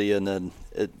visibility, and then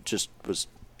it just was.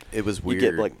 It was weird.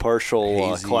 You get like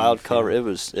partial cloud cover. It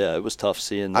was tough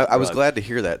seeing. I was glad to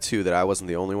hear that too, that I wasn't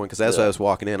the only one, because as I was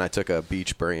walking in, I took a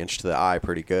beech branch to the eye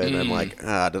pretty good, and I'm like,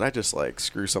 did I just like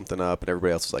screw something up? And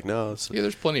everybody else was like, no. Yeah,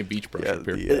 there's plenty of beech brush up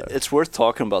here. It's worth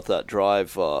talking about that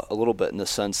drive a little bit, in the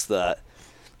sense that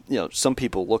some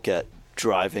people look at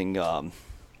driving,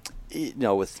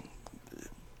 with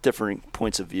differing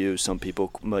points of view. Some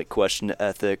people might question the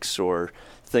ethics or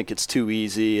think it's too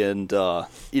easy, and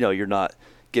you're not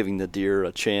giving the deer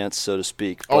a chance, so to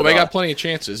speak. But, they got plenty of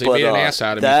chances. They made an ass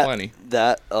out of me plenty.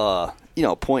 That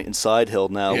point in Side Hill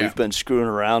now, we've been screwing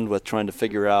around with trying to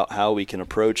figure out how we can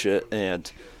approach it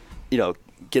and,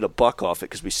 get a buck off it,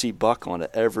 because we see buck on it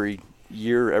every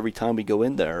year, every time we go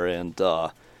in there. And,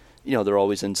 they're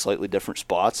always in slightly different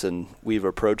spots, and we've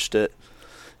approached it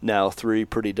now 3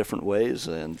 pretty different ways.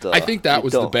 And I think that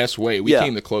was the best way. We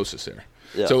came the closest there.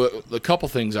 Yeah. So a couple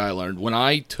things I learned. When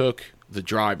I took the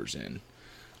drivers in,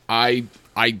 I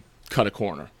cut a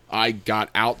corner. I got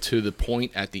out to the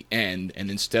point at the end, and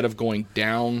instead of going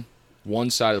down one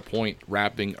side of the point,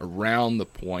 wrapping around the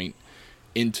point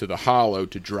into the hollow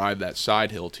to drive that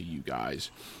side hill to you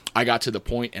guys, I got to the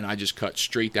point and I just cut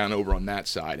straight down over on that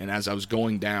side. And as I was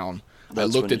going down, I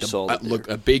looked at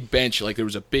a big bench. Like there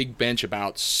was a big bench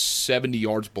about 70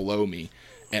 yards below me,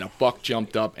 and a buck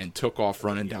jumped up and took off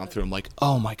running down through. I'm like,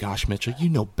 oh my gosh, Mitchell, you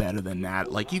know better than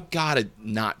that. Like, you gotta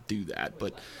not do that.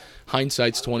 But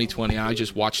hindsight's 20/20. I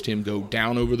just watched him go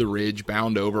down over the ridge,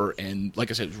 bound over, and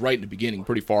like I said, it was right in the beginning,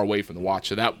 pretty far away from the watch.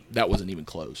 So that wasn't even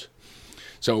close.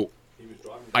 So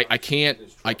I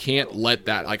can't let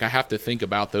that, like, I have to think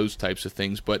about those types of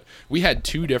things. But we had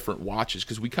 2 different watches,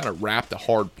 because we kind of wrapped a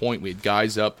hard point. We had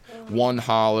guys up one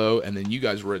hollow, and then you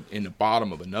guys were in the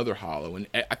bottom of another hollow, and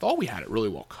I thought we had it really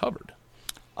well covered.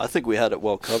 I think we had it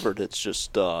well covered. It's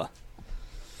just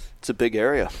it's a big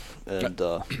area. And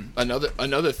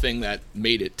another thing that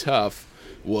made it tough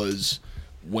was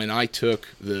when I took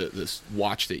this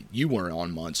watch that you weren't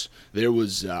on, Muntz, there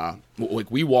was like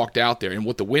we walked out there, and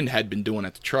what the wind had been doing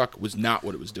at the truck was not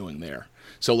what it was doing there.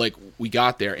 So like we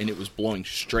got there, and it was blowing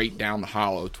straight down the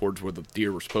hollow towards where the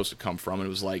deer were supposed to come from, and it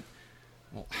was like,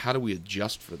 well, how do we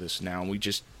adjust for this now? And we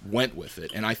just went with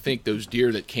it. And I think those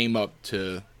deer that came up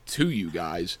to you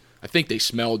guys, I think they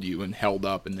smelled you and held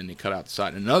up, and then they cut out the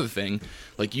side. And another thing,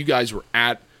 like, you guys were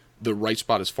at the right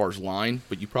spot as far as line,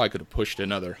 but you probably could have pushed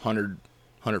another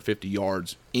 150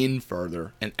 yards in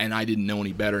further, and I didn't know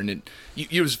any better. And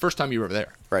it was the first time you were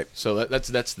there, right? So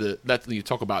that's you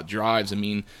talk about drives. I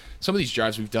mean, some of these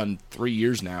drives we've done 3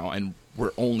 years now, and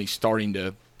we're only starting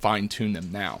to fine tune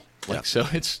them now. So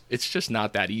it's just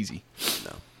not that easy.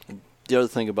 No. The other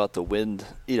thing about the wind,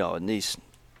 in these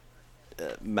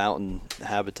mountain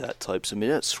habitat types, I mean,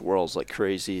 it swirls like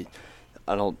crazy.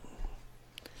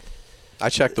 I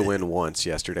checked the wind once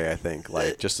yesterday, I think,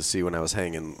 like just to see when I was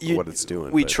hanging what it's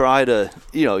doing. We try to,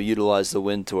 utilize the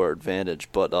wind to our advantage,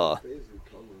 but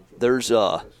there's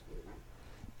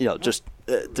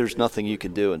there's nothing you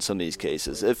can do in some of these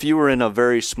cases. If you were in a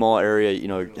very small area,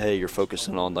 hey, you're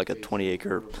focusing on like a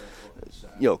 20-acre,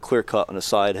 clear cut on a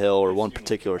side hill or one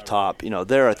particular top,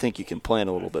 there I think you can plan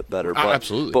a little bit better. But,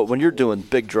 absolutely. But when you're doing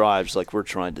big drives like we're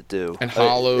trying to do, and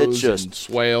hollows and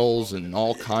swales and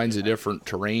all kinds of different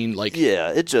terrain,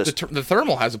 the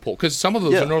thermal has a pull because some of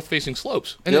those are north-facing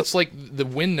slopes, and it's like the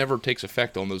wind never takes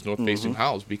effect on those north-facing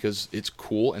hollows because it's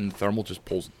cool and the thermal just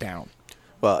pulls it down.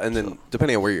 Well, and then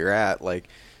depending on where you're at, like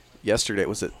yesterday,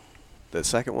 was it the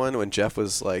second one when Jeff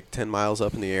was like 10 miles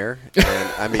up in the air? And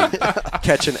I mean,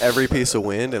 catching every piece of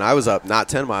wind. And I was up not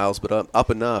 10 miles, but up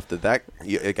enough that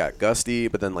it got gusty.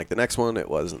 But then like the next one, it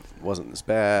wasn't as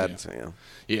bad. Yeah. So,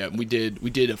 Yeah, we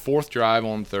did a fourth drive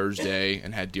on Thursday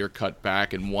and had deer cut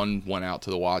back, and one went out to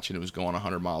the watch and it was going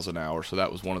 100 miles an hour. So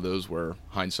that was one of those where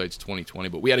hindsight's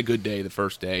 20/20. But we had a good day the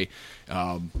first day.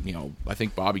 I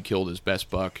think Bobby killed his best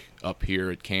buck up here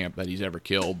at camp that he's ever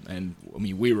killed, and I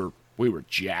mean we were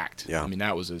jacked. Yeah. I mean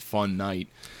that was a fun night.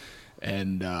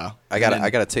 And I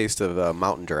got a taste of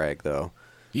mountain drag though.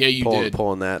 Yeah, you did.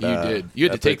 Pulling that. You did. You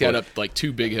had to take that up like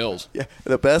 2 big hills. Yeah.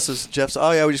 The best is Jeff's,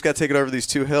 we just got to take it over these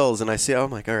 2 hills. And I see,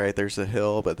 I'm like, all right, there's a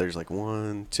hill, but there's like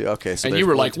 1, 2. Okay. So and you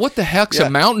were like, what the heck's a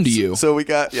mountain to you? So we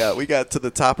got to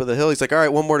the top of the hill. He's like, all right,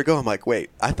 1 more to go. I'm like, wait,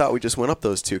 I thought we just went up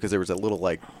those 2 because there was a little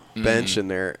like bench in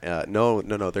there. No.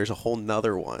 There's a whole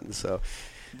nother one. So.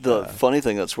 The funny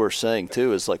thing that's worth saying,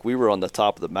 too, is like we were on the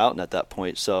top of the mountain at that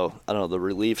point. So, I don't know, the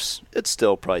relief's, it's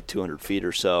still probably 200 feet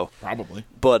or so. Probably.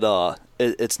 But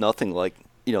it's nothing like,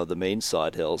 the main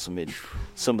side hills. I mean,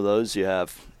 some of those you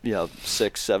have,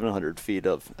 600-700 feet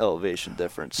of elevation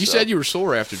difference. You said you were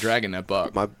sore after dragging that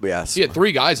buck. Yes. You had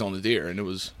 3 guys on the deer, and it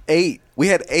was 8. We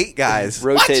had 8 guys.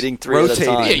 Rotating what? 3 at a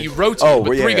time. Yeah, you rotated,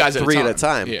 but 3 guys at a time. 3 at a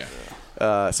time. Yeah.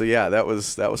 So yeah, that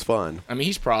was fun. I mean,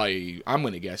 he's probably, I'm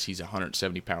going to guess he's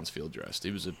 170 pounds field dressed.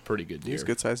 He was a pretty good deer. He's a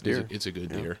good sized deer. It's a good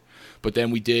deer. But then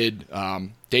we did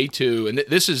day 2, and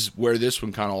this is where this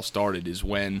one kind of all started, is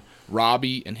when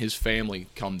Robbie and his family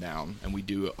come down and we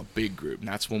do a big group. And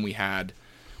that's when we had,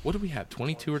 what did we have,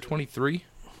 22 or 23?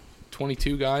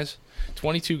 22 guys?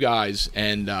 22 guys,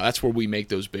 and that's where we make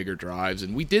those bigger drives.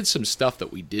 And we did some stuff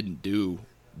that we didn't do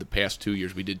the past 2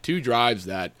 years. We did 2 drives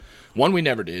that, one we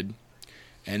never did,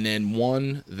 and then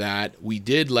one that we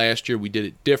did last year, we did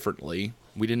it differently.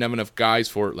 We didn't have enough guys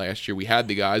for it last year. We had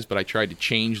the guys, but I tried to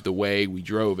change the way we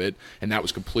drove it, and that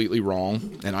was completely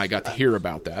wrong, and I got to hear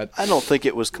about that. I don't think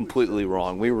it was completely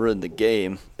wrong. We were in the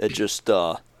game. It just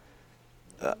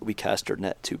we cast our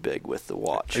net too big with the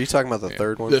watch. Are you talking about the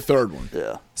third one? The third one.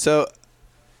 Yeah. So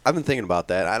I've been thinking about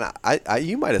that. I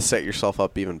you might have set yourself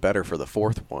up even better for the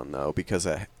fourth one, though, because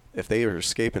if they were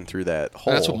escaping through that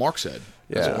hole. That's what Mark said.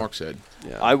 That's what Mark said.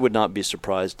 Yeah. I would not be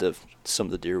surprised if some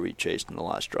of the deer we chased in the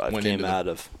last drive came out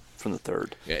from the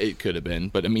third. Yeah, it could have been.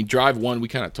 But, I mean, drive 1 we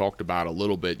kind of talked about a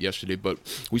little bit yesterday, but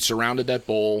we surrounded that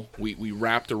bowl. We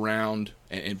wrapped around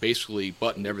and basically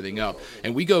buttoned everything up.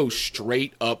 And we go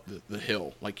straight up the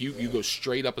hill. Like, you go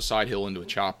straight up a side hill into a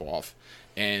chop-off.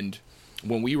 And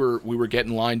when we were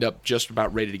getting lined up just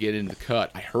about ready to get into the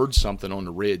cut, I heard something on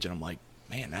the ridge, and I'm like,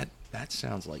 man, that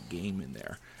sounds like game in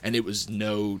there. And it was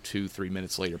 2-3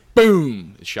 minutes later,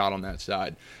 boom, it shot on that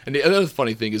side. And the other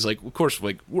funny thing is, like, of course,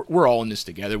 like we're all in this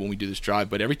together when we do this drive,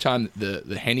 but every time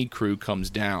the Henny crew comes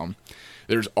down,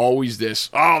 there's always this,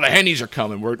 the Hennies are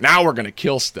coming. We're going to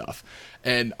kill stuff.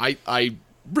 And I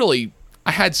really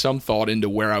had some thought into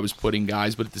where I was putting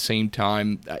guys, but at the same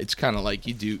time, it's kind of like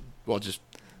you do, just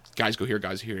guys go here,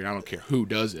 guys here. I don't care who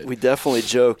does it. We definitely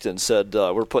joked and said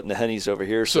we're putting the Hennies over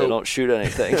here so they don't shoot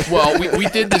anything. Well, we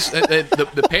did this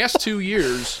the past 2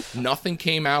 years. Nothing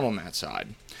came out on that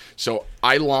side, so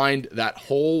I lined that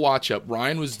whole watch up.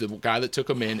 Ryan was the guy that took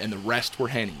them in, and the rest were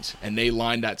Hennies, and they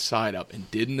lined that side up.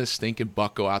 And didn't the stinking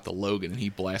buck go out to Logan, and he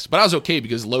blasted? But I was okay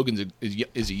because Logan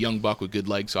is a young buck with good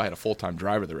legs, so I had a full-time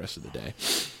driver the rest of the day.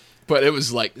 But it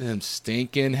was like them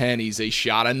stinking Hennies. They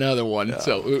shot another one,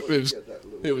 so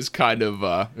it was kind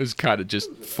of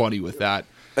just funny with that.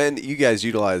 And you guys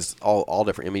utilized all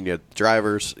different. I mean, you had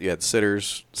drivers, you had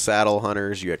sitters, saddle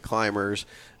hunters, you had climbers.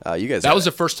 You guys. That was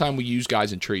the first time we used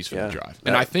guys in trees for the drive,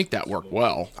 and I think that worked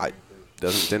well.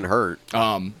 Didn't hurt.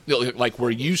 Like where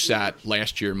you sat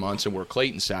last year months and where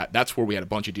Clayton sat, that's where we had a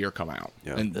bunch of deer come out.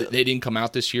 Yeah. And they didn't come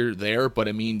out this year there, but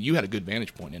I mean, you had a good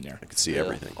vantage point in there. I could see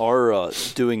everything. Our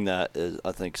doing that is,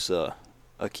 I think, is a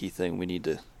key thing we need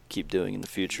to keep doing in the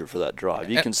future for that drive.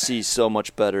 You can see so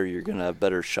much better. You're going to have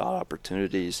better shot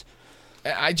opportunities.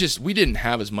 we didn't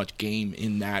have as much game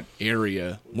in that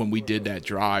area when we did that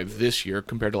drive this year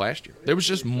compared to last year. There was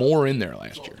just more in there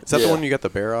last year. Is that the one you got the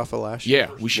bear off of last year?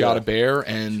 Yeah, we shot a bear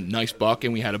and nice buck,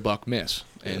 and we had a buck miss,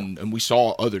 and we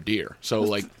saw other deer. So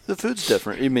like the food's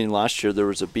different. I mean, last year there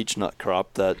was a beech nut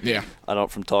crop that I don't.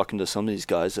 From talking to some of these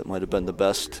guys, it might have been the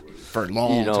best for a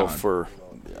long time. For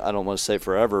I don't want to say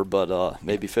forever, but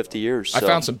maybe 50 years. I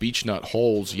found some beech nut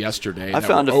holes yesterday. I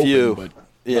found a few. But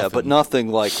but nothing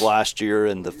like last year,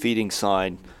 and the feeding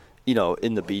sign,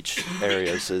 in the beach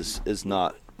areas is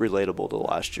not relatable to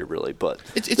last year, really. But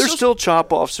there's still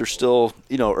chop-offs. There's still,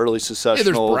 early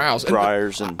successional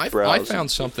briars and browse. I found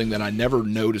something that I never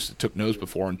noticed, took notice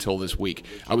before until this week.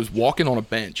 I was walking on a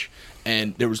bench,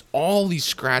 and there was all these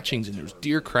scratchings, and there was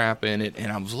deer crap in it,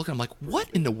 and I was looking, I'm like, what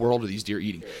in the world are these deer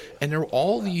eating? And there were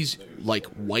all these, like,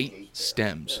 white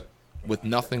stems with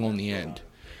nothing on the end.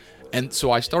 And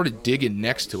so I started digging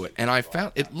next to it, and I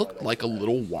found it looked like a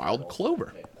little wild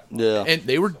clover. Yeah. And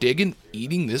they were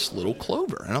eating this little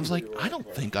clover. And I was like, I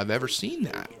don't think I've ever seen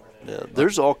that. Yeah,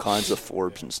 there's all kinds of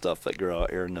forbs and stuff that grow out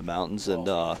here in the mountains. And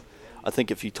I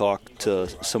think if you talk to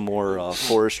some more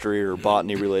forestry or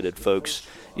botany-related folks,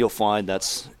 you'll find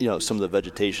that's, some of the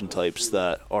vegetation types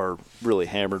that are really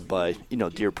hammered by,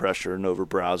 deer pressure and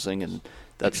overbrowsing. And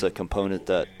that's a component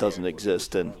that doesn't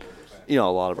exist in a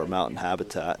lot of our mountain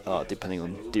habitat, depending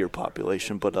on deer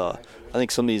population. But I think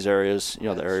some of these areas, the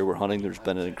area we're hunting, there's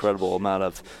been an incredible amount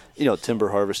of, timber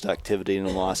harvest activity in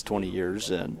the last 20 years.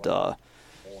 And,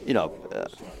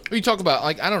 you talk about,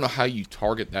 like, I don't know how you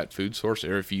target that food source,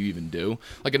 or if you even do.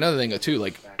 Like, another thing, too,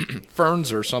 like,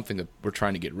 ferns are something that we're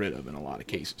trying to get rid of in a lot of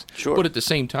cases. Sure. But at the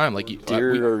same time, like,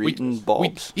 deer are eating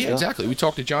bulbs. Yeah, exactly. We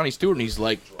talked to Johnny Stewart, and he's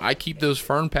like, I keep those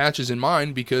fern patches in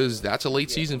mind because that's a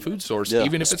late-season food source. Yeah.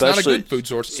 Even if it's not a good food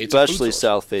source, it's a food source. Especially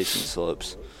south-facing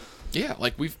slopes. Yeah,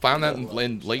 like we found that in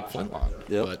late Flintlock.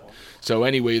 Yep. But so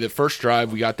anyway, the first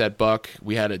drive we got that buck.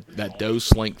 We had that doe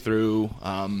slink through.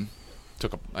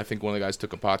 I think one of the guys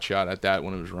took a pot shot at that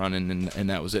when it was running, and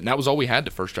that was it. And that was all we had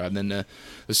the first drive. And then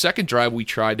the second drive we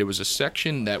tried, there was a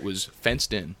section that was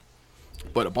fenced in,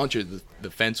 but a bunch of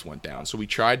the fence went down. So we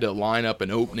tried to line up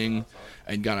an opening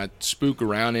and kind of spook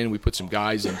around in. We put some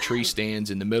guys in tree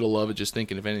stands in the middle of it, just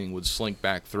thinking if anything would slink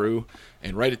back through.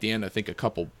 And right at the end, I think a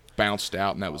couple bounced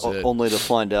out, and that was it. Only to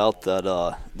find out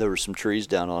that there were some trees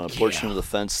down on a portion of the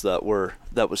fence that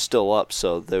was still up,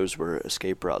 so those were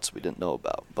escape routes we didn't know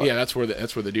about. But yeah, that's where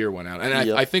the deer went out, and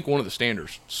I think one of the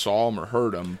standers saw them or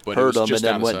heard them, but heard it was them just and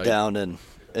then out went of sight. down and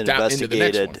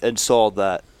investigated and saw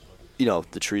that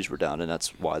the trees were down, and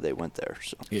that's why they went there.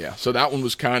 So yeah, so that one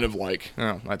was kind of like,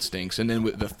 oh, that stinks. And then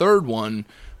with the third one,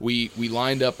 we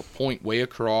lined up a point way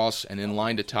across and then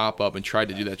lined a top up and tried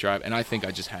to do that drive. And I think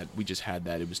we just had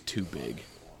that. It was too big.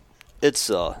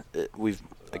 It's we've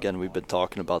been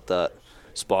talking about that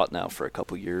spot now for a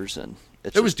couple years, and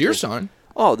there was deer sign.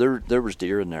 Oh, there was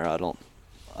deer in there. I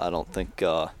don't think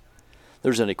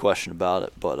there's any question about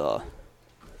it. But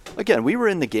again, we were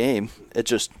in the game. It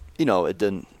just it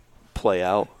didn't play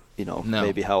out,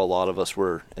 maybe how a lot of us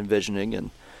were envisioning,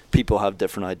 and people have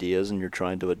different ideas, and you're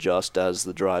trying to adjust as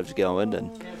the drive's going,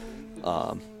 and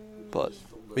but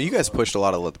you guys pushed a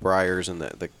lot of the briars and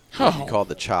what you call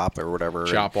the chop or whatever.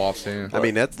 Chop offs, yeah. I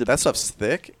mean, that stuff's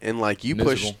thick, and like you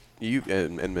miserable.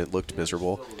 and it looked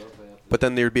miserable. But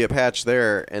then there'd be a patch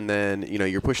there, and then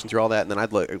you're pushing through all that, and then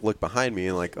I'd look behind me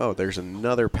and like, oh, there's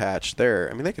another patch there.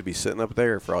 I mean, they could be sitting up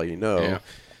there for all you know. Yeah.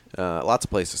 Lots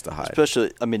of places to hide.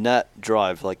 Especially, I mean, that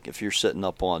drive, like if you're sitting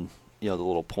up on, the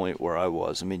little point where I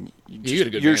was, I mean,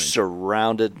 you're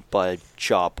surrounded by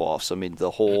chop-offs. I mean,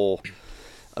 the whole,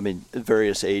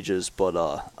 various ages, but,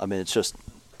 it's just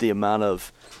the amount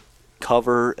of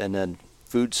cover and then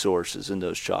food sources in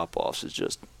those chop-offs is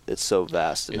just, it's so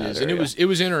vast in that area. And it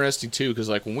was interesting too, because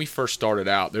like when we first started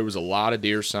out, there was a lot of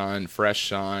deer sign, fresh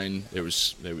sign. There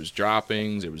was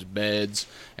droppings, there was beds,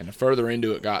 and the further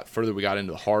we got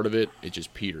into the heart of it, it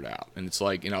just petered out. And it's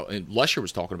like and Lesher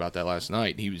was talking about that last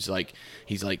night. He's like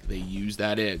they use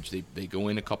that edge. They go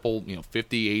in a couple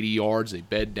 50, 80 yards, they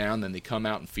bed down, then they come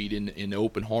out and feed in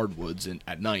open hardwoods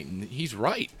at night. And he's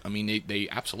right. I mean they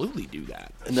absolutely do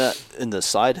that. And that in the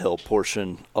side hill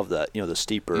portion of that, the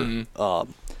steeper.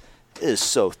 Is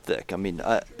so thick. I mean,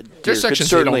 deer could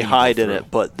certainly hide in it,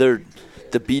 but the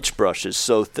beech brush is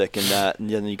so thick in that, and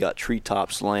then you got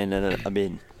treetops laying in it. I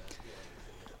mean,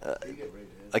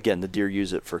 again, the deer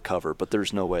use it for cover, but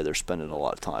there's no way they're spending a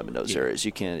lot of time in those areas.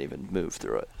 You can't even move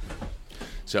through it.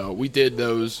 So we did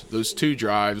those 2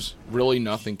 drives. Really,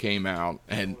 nothing came out,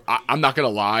 and I'm not gonna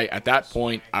lie. At that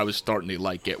point, I was starting to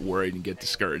like get worried and get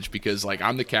discouraged because like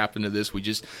I'm the captain of this.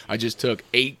 I just took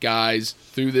 8 guys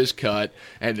through this cut,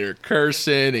 and they're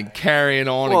cursing and carrying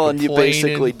on. Well, and you complaining.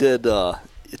 basically did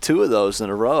 2 of those in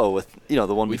a row with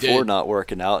the one We before did. not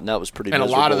working out, and that was pretty. And a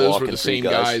lot of miserable those were walking the through same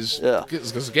guys. Yeah.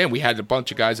 Because again, we had a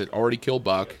bunch of guys that already killed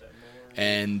buck,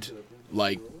 and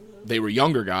like they were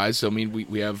younger guys. So I mean,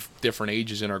 we have different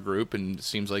ages in our group, and it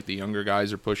seems like the younger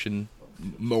guys are pushing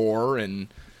more, and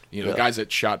the guys that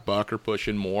shot buck are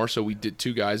pushing more. So we did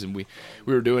 2 guys, and we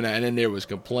were doing that, and then there was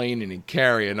complaining and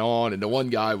carrying on, and the one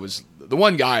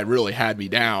guy really had me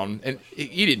down, and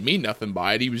he didn't mean nothing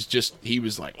by it. He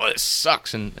was like, well, this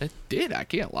sucks, and it did. I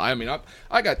can't lie. I mean,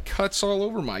 I got cuts all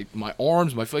over my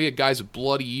arms, my face. Guys with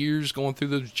bloody ears going through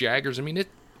those jaggers. I mean,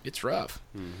 it's rough.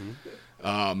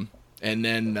 Mm-hmm. And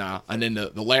then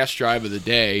the last drive of the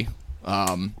day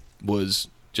was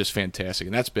just fantastic,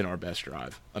 and that's been our best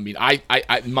drive. I mean, I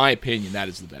in my opinion, that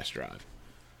is the best drive.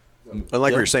 And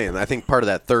like we were saying, I think part of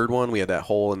that third one, we had that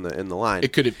hole in the line.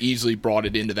 It could have easily brought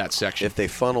it into that section. If they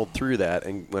funneled through that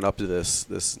and went up to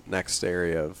this next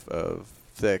area of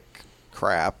thick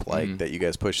crap that you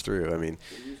guys pushed through. I mean,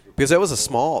 because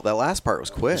that last part was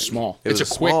quick. Small. It It's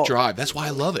was a quick drive. That's why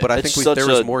I love it. But I It's think such there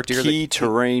was a more deer. key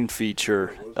terrain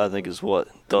feature, I think, is what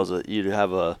does it. You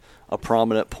have a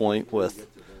prominent point with,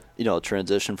 a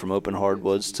transition from open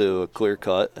hardwoods to a clear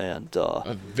cut, and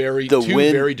two very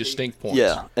distinct points.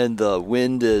 Yeah, and the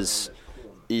wind is,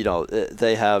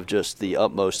 they have just the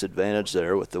utmost advantage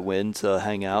there with the wind to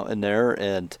hang out in there,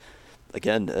 and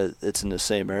again, it's in the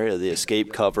same area. The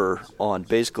escape cover on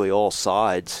basically all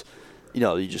sides.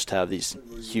 You just have these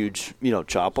huge,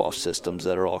 chop-off systems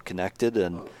that are all connected,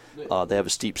 and they have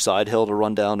a steep side hill to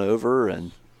run down over,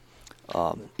 and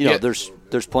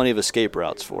there's plenty of escape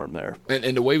routes for them there.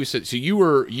 And the way we said, so you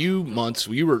were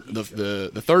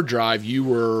the third drive. You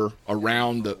were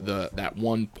around that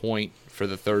one point for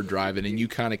the third drive, and then you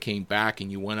kind of came back and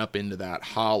you went up into that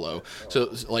hollow.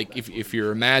 So like if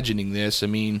you're imagining this, I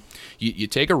mean, you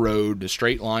take a road, a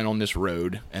straight line on this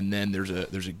road, and then there's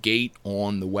a gate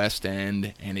on the west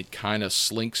end, and it kind of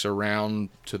slinks around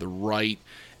to the right,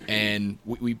 and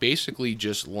we basically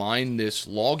just line this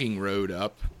logging road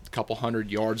up couple 100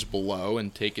 yards below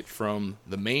and take it from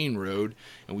the main road,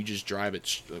 and we just drive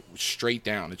it straight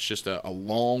down. It's just a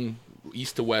long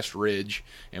east to west ridge,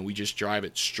 and we just drive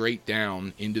it straight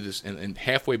down into this, and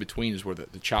halfway between is where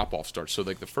the chop off starts. So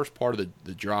like the first part of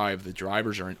the drive, the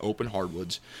drivers are in open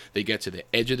hardwoods. They get to the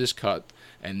edge of this cut,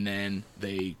 and then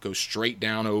they go straight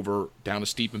down a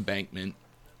steep embankment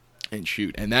and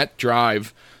shoot. And that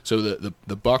drive, so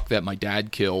the buck that my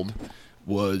dad killed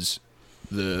was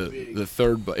the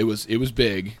third buck. It was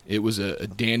big. It was a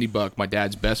dandy buck, my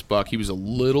dad's best buck. He was a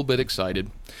little bit excited,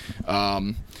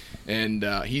 and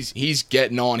he's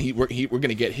getting on. We're going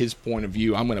to get his point of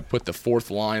view. I'm going to put the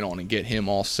fourth line on and get him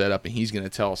all set up, and he's going to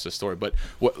tell us the story. But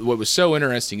what was so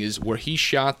interesting is where he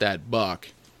shot that buck.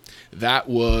 That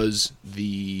was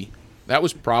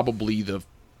probably the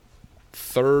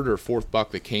third or fourth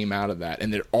buck that came out of that,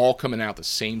 and they're all coming out the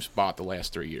same spot the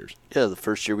last 3 years. Yeah, the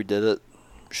first year we did it,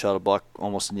 shot a buck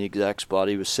almost in the exact spot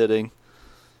he was sitting.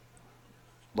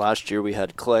 Last year we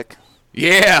had Click.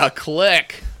 Yeah,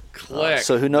 Click.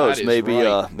 So who knows? Maybe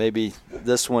right. Maybe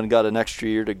this one got an extra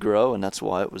year to grow, and that's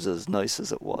why it was as nice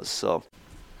as it was. So.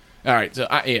 All right, so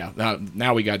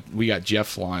now we got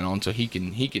Jeff's line on, so he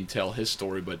can tell his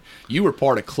story. But you were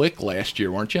part of Click last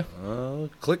year, weren't you?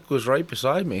 Click was right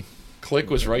beside me.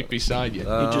 Click was right beside you.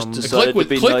 He just decided to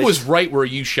be Click nice. was right where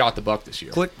you shot the buck this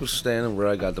year. Click was standing where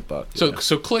I got the buck. So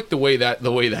Click, the way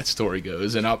that story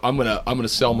goes, and I'm gonna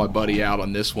sell my buddy out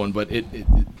on this one, but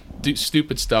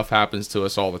stupid stuff happens to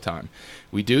us all the time.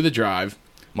 We do the drive.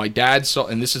 My dad saw,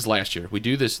 and this is last year. We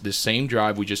do this same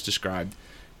drive we just described.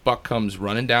 Buck comes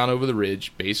running down over the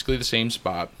ridge, basically the same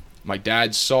spot. My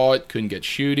dad saw it, couldn't get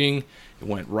shooting. It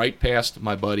went right past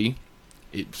my buddy.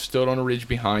 It stood on a ridge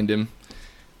behind him,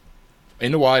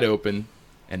 in the wide open,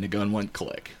 and the gun went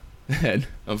click. And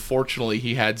unfortunately,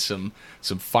 he had some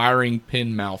firing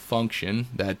pin malfunction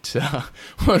that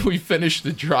when we finished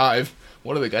the drive,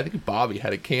 I think Bobby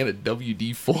had a can of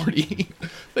WD-40.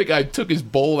 The guy took his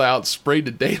bolt out, sprayed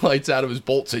the daylights out of his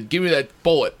bolt, said, "Give me that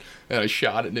bullet." And I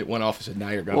shot it, and it went off. I said, "Now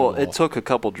you're going to Well, it took a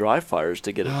couple dry fires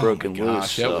to get it broken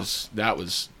loose. That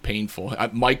was painful.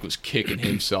 Mike was kicking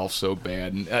himself so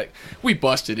bad, and we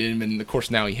busted him. And of course,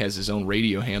 now he has his own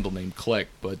radio handle named Click.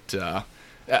 But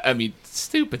I mean,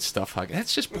 stupid stuff like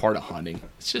that's just part of hunting.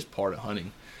 It's just part of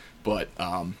hunting. But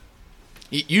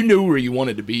you knew where you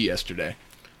wanted to be yesterday.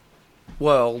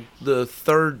 Well, the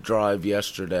third drive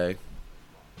yesterday,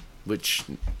 which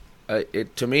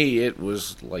to me it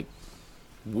was like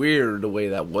weird the way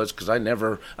that was, because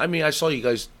I saw you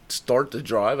guys start the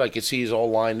drive. I could see he's all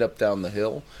lined up down the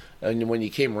hill, and when you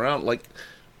came around, like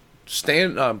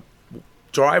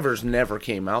drivers never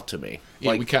came out to me.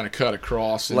 Yeah, we kind of cut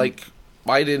across. And Like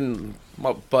I didn't,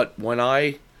 but when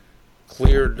I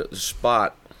cleared the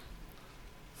spot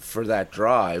for that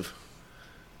drive,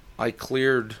 I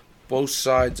cleared both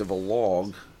sides of a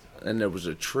log, and there was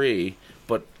a tree,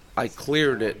 but I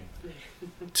cleared it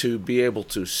to be able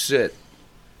to sit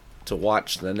to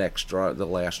watch the next drive, the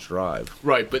last drive.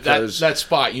 right, but that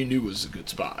spot you knew was a good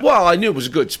spot. Well, I knew it was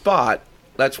a good spot.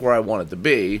 That's where I wanted to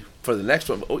be for the next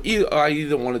one. I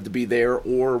either wanted to be there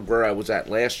or where I was at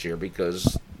last year,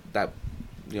 because that,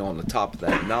 on the top of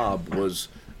that knob was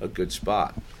a good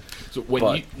spot. So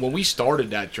when we started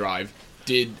that drive,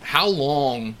 how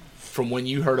long from when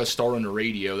you heard us start on the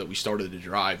radio that we started the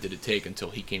drive did it take until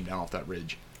he came down off that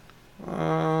ridge?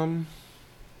 I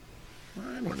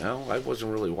don't know. I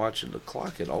wasn't really watching the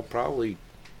clock at all. Probably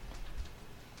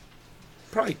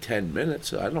 10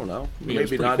 minutes. I don't know. I mean,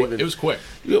 maybe not quick. Even. It was quick.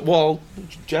 Well,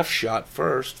 Jeff shot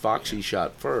first. Foxy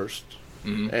shot first.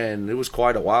 Mm-hmm. And it was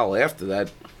quite a while after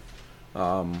that.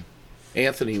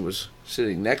 Anthony was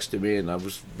sitting next to me, and I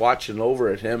was watching over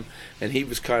at him, and he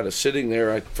was kind of sitting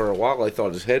there. For a while, I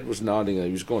thought his head was nodding and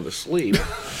he was going to sleep.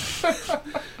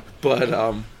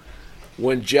 But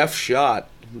when Jeff shot,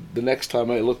 the next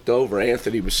time I looked over,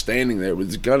 Anthony was standing there with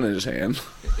his gun in his hand.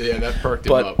 Yeah, that perked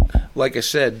him up. But like I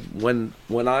said, when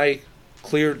I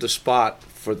cleared the spot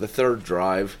for the third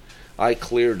drive, I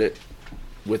cleared it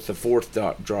with the fourth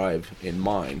drive in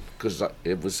mind, because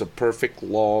it was a perfect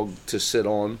log to sit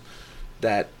on.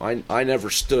 That I never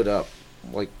stood up.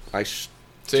 Like I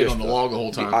stayed on the log the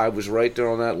whole time. I was right there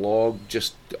on that log.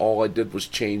 Just all I did was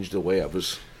change the way I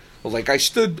was. Like I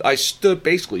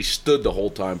basically stood the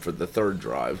whole time for the third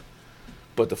drive,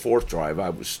 but the fourth drive I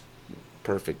was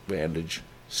perfect vantage,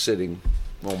 sitting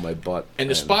on my butt. And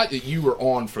the spot that you were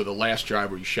on for the last drive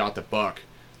where you shot the buck,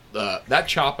 that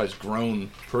chop has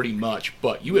grown pretty much,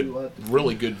 but you had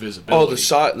really good visibility. Oh,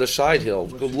 the side hill.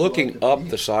 Looking up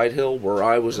the side hill where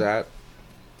I was at,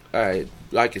 I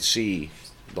could see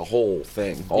the whole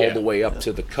thing all the way up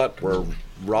to the cut where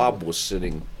Rob was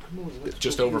sitting.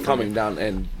 Just over coming down,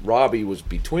 and Robbie was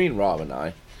between Rob and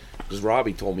I, because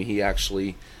Robbie told me he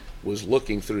actually was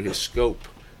looking through his scope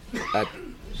at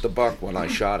the buck when I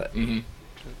shot it. Mm-hmm.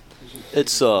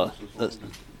 It's the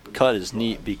cut is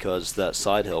neat because that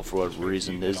side hill, for whatever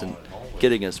reason, isn't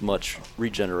getting as much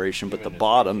regeneration, but the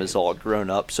bottom is all grown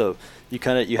up, so you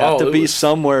have to be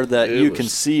somewhere that you can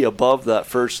see above that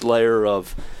first layer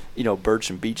of birch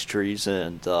and beech trees,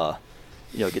 and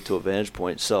get to a vantage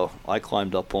point. So I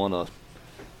climbed up on a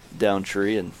down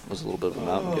tree and was a little bit of a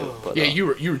mountain goat. But, you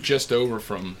were just over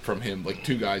from him, like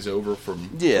two guys over from.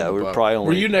 Yeah, we were probably only.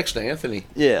 Were you next to Anthony?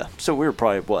 Yeah, so we were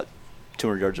probably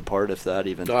 200 yards apart, if that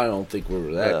even. I don't think we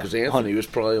were that, because Anthony was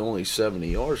probably only 70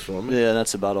 yards from me. Yeah,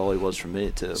 that's about all he was from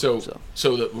me too. So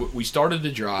we started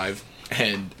the drive,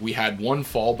 and we had one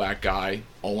fallback guy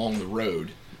along the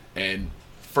road, and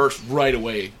first right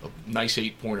away, a nice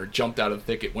 8-pointer jumped out of the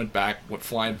thicket, went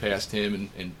flying past him,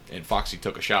 and Foxy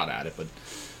took a shot at it,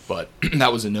 but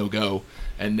that was a no-go.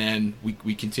 And then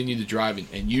we continued to drive,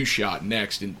 and you shot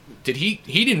next. And he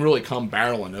didn't really come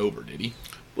barreling over, did he?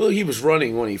 Well, he was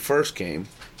running when he first came.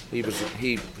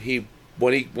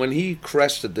 When he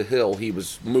crested the hill, he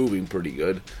was moving pretty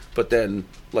good. But then,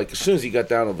 like as soon as he got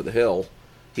down over the hill,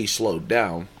 he slowed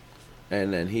down,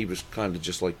 and then he was kind of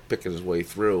just like picking his way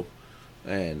through.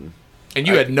 And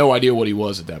you had no idea what he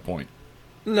was at that point.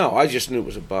 No, I just knew it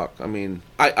was a buck. I mean,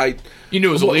 you knew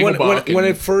it was a legal buck. When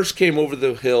it first came over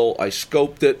the hill, I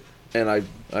scoped it, and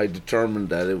I determined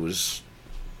that it was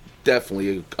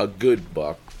definitely a good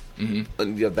buck, and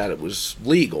that it was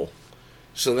legal.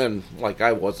 So then,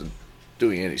 I wasn't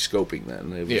doing any scoping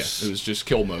then. It was just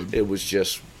kill mode. It was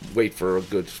just wait for a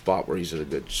good spot where he's at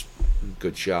a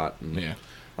good shot. And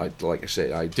like I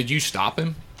say, did you stop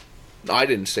him? I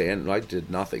didn't stand. I did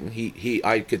nothing.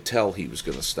 I could tell he was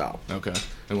going to stop. Okay.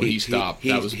 And when he stopped,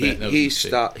 he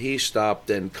stopped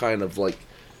and kind of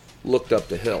looked up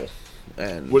the hill.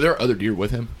 And were there other deer with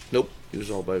him? Nope. He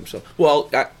was all by himself. Well,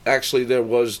 actually, there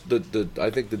was I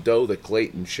think the doe that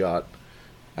Clayton shot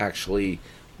actually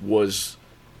was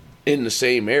in the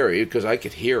same area because I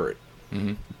could hear it.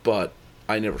 Mm-hmm. But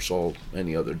I never saw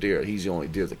any other deer. He's the only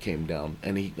deer that came down,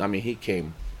 and he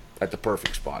came at the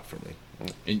perfect spot for me.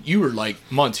 And you were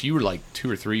you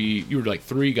were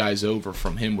three guys over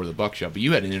from him where the buck shot, but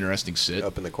you had an interesting sit.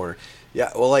 Up in the corner.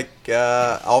 Yeah, well,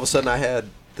 all of a sudden I had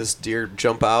this deer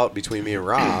jump out between me and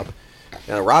Rob.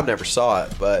 Now Rob never saw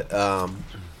it, but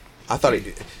I thought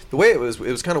the way it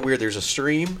was kind of weird. There's a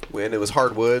stream and it was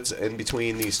hardwoods in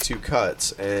between these two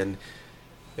cuts, and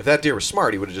if that deer was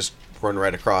smart, he would have just run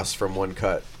right across from one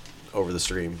cut over the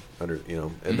stream and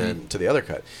then to the other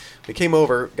cut. He came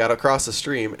over, got across the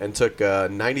stream, and took a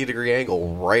 90-degree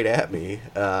angle right at me.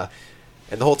 And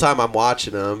the whole time I'm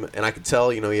watching him, and I could tell,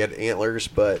 he had antlers,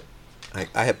 but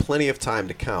I had plenty of time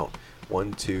to count.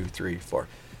 1, 2, 3, 4.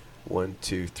 1,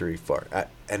 2, 3, 4.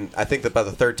 And I think that by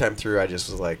the third time through, I just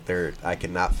was like, I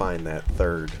cannot find that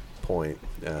third point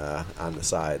on the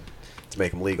side to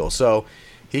make him legal. So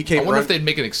he came. I wonder if they'd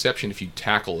make an exception if you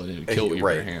tackle it and it would kill with your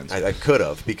bare hands. I could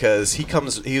have, because he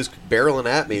was barreling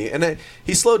at me, and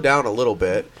he slowed down a little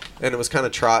bit, and it was kind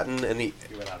of trotting, and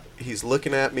he's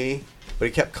looking at me, but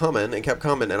he kept coming,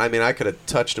 and I mean, I could have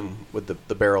touched him with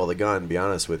the barrel of the gun, to be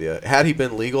honest with you. Had he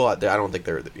been legal, I don't think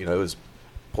it was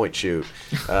point shoot.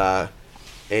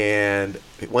 And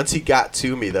once he got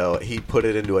to me, though, he put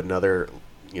it into another,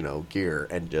 gear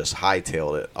and just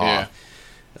hightailed it off.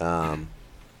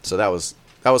 So that was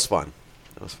fun.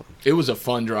 It was a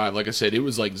fun drive. Like I said, it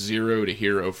was like 0 to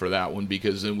hero for that one,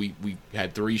 because then we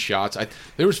had 3 shots.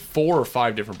 There was 4 or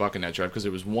 5 different buck in that drive, because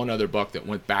there was one other buck that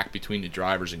went back between the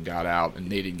drivers and got out,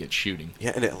 and they didn't get shooting.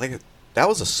 Yeah, and that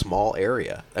was a small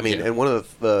area. I mean, and one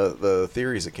of the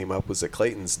theories that came up was that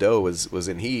Clayton's doe was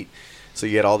in heat, so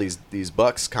you had all these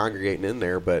bucks congregating in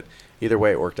there, but either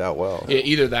way, it worked out well. Yeah,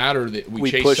 either that or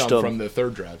we chased some from the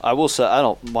third drive. I will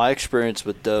say, my experience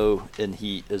with doe in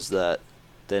heat is that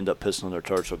they end up pissing on their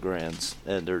tarsal glands,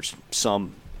 and there's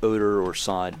some odor or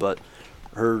sign, but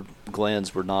her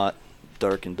glands were not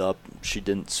darkened up. She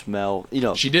didn't smell.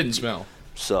 She didn't smell.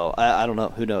 So I don't know.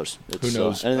 Who knows? Who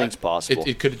knows? Anything's possible.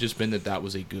 It could have just been that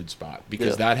was a good spot,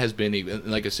 because that has been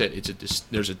like I said,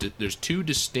 there's 2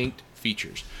 distinct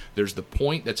features. There's the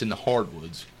point that's in the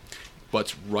hardwoods,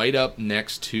 but's right up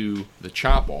next to the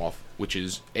chop off, which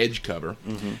is edge cover,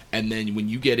 and then when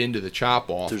you get into the chop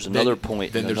off, there's another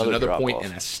point. Then there's another point off.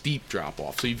 and a steep drop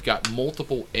off. So you've got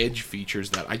multiple edge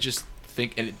features that I just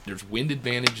think, and there's wind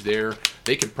advantage there.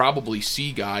 They could probably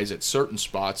see guys at certain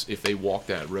spots if they walk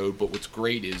that road. But what's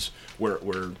great is where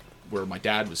my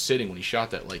dad was sitting when he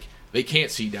shot that, like, they can't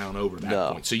see down over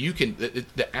that point. So you can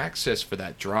the access for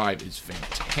that drive is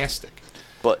fantastic.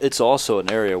 But it's also an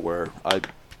area where I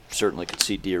certainly could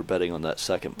see deer bedding on that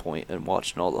second point and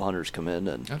watching all the hunters come in.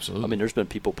 And absolutely, I mean, there's been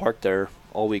people parked there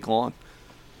all week long.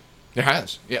 There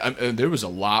has, there was a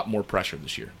lot more pressure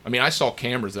this year. I mean, I saw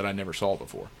cameras that I never saw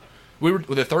before. We were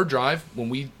with the third drive when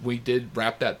we did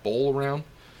wrap that bowl around,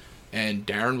 and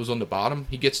Darren was on the bottom.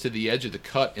 He gets to the edge of the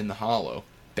cut in the hollow,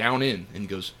 down in, and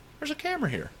goes, "There's a camera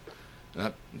here." And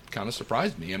that kind of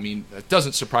surprised me. I mean, it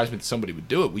doesn't surprise me that somebody would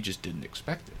do it. We just didn't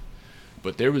expect it.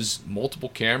 But there was multiple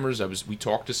cameras. We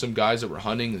talked to some guys that were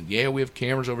hunting, and we have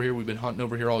cameras over here. We've been hunting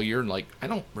over here all year, and like, I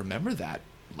don't remember that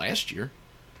last year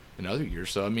and other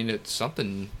years. So I mean, it's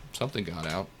something got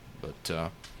out, but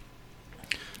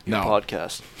no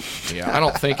podcast. Yeah, I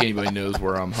don't think anybody knows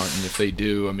where I'm hunting. If they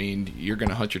do, I mean, you're going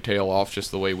to hunt your tail off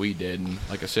just the way we did. And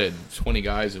like I said, 20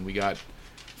 guys, and we got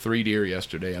 3 deer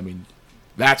yesterday. I mean,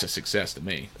 that's a success to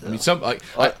me. I mean,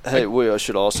 I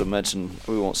should also mention,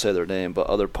 we won't say their name, but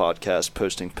other podcasts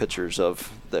posting pictures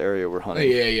of the area we're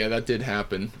hunting. Yeah, that did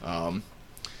happen.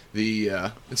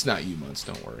 It's not you, Muntz,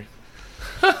 don't worry.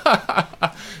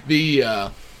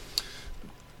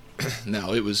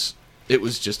 No, it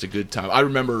was just a good time. I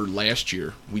remember last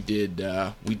year we did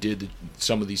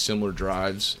some of these similar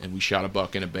drives, and we shot a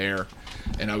buck and a bear,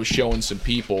 and I was showing some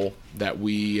people that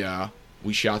we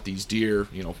shot these deer,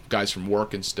 guys from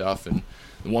work and stuff, and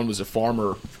one was a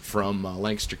farmer from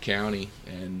Lancaster County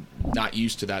and not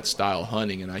used to that style of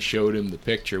hunting, and I showed him the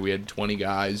picture. We had 20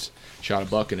 guys, shot a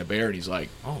buck and a bear, and he's like,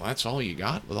 "Oh, that's all you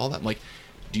got with all that?" I'm like,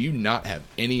 do you not have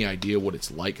any idea what it's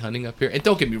like hunting up here? And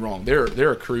don't get me wrong, there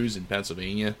are crews in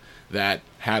Pennsylvania that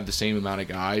have the same amount of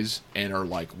guys and are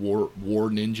like war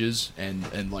ninjas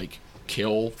and like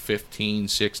kill 15,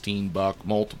 16 buck,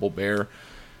 multiple bear.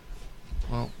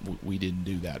 Well, we didn't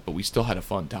do that, but we still had a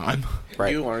fun time.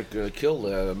 Right. You aren't going to kill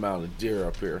that amount of deer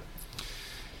up here.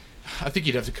 I think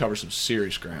you'd have to cover some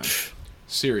serious ground.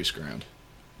 Serious ground.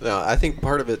 No, I think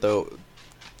part of it, though,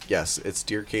 yes, it's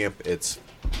deer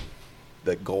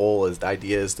the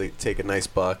idea is to take a nice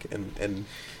buck, and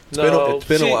it's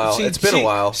been a while. It's been a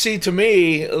while. See, to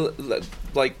me,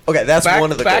 like, okay, that's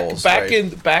one of the goals.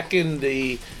 Back in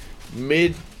the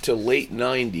mid to late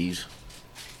 90s,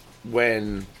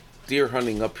 when deer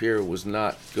hunting up here was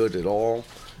not good at all,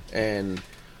 and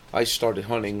I started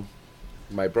hunting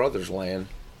my brother's land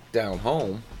down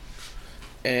home.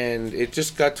 and it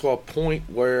just got to a point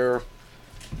where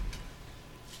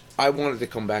I wanted to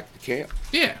come back to camp.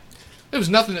 Yeah. It was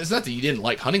nothing. It's not that you didn't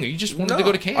like hunting. You just wanted to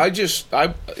go to camp.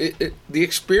 The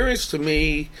experience to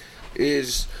me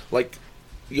is like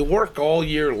you work all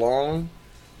year long,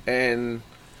 and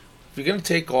if you're gonna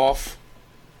take off,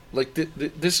 like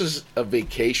this is a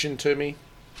vacation to me.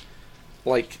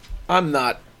 Like I'm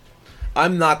not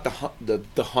the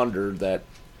hunter that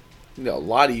a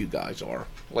lot of you guys are.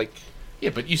 Like, yeah,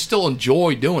 but you still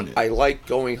enjoy doing it. I like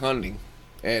going hunting.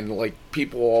 And, like,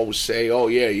 people always say, oh,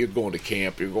 yeah, you're going to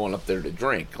camp. You're going up there to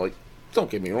drink. Like, don't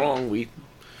get me wrong.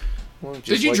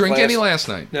 Did you drink any last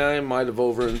night? No, I might have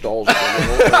overindulged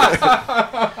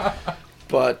a little.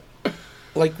 But,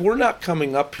 like, we're not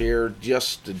coming up here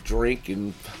just to drink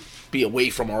and be away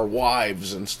from our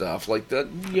wives and stuff. Like, that.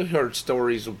 You heard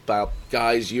stories about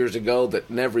guys years ago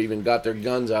that never even got their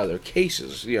guns out of their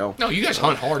cases, No, you guys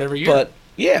hunt hard every year. But,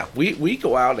 yeah, we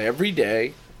go out every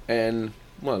day and...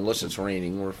 Well, unless it's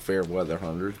raining, we're fair weather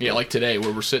hunters. Yeah, like today,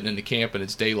 where we're sitting in the camp and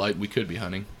it's daylight, we could be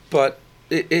hunting. But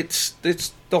it's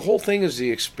the whole thing is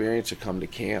the experience to come to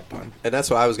camp. And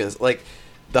that's what I was gonna like.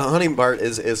 The hunting part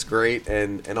is great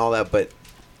and all that, but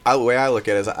the way I look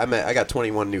at it is I got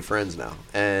 21 new friends now,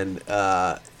 and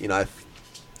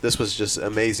this was just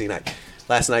amazing.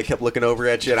 Last night I kept looking over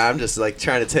at you, and I'm just like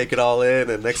trying to take it all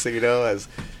in, and next thing you know, I was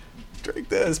drink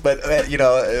this, but it was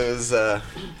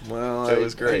it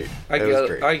was great. I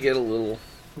get a little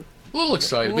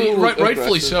excited, but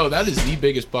rightfully so. That is the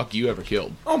biggest buck you ever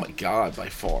killed. Oh my God, by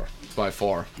far. It's only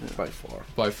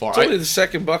the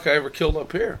second buck I ever killed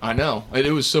up here. I know. And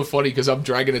it was so funny because I'm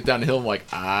dragging it down the hill. I'm like,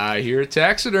 I hear a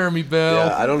taxidermy bell.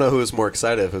 Yeah, I don't know who was more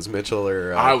excited, if it was Mitchell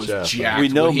or I was Jeff. jacked. We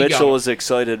know Mitchell was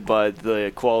excited by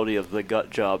the quality of the gut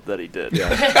job that he did. Yeah.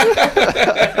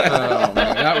 Oh,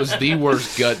 man, that was the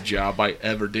worst gut job I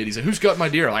ever did. He said, who's got my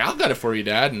deer? I'm like, I'll gut it for you,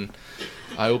 Dad. And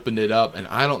I opened it up, and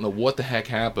I don't know what the heck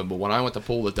happened, but when I went to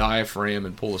pull the diaphragm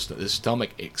and pull the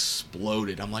stomach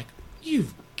exploded. I'm like,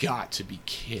 you've got to be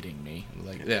kidding me.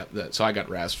 Like so I got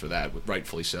razzed for that,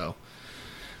 rightfully so.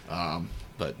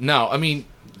 But no, I mean,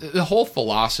 the whole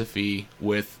philosophy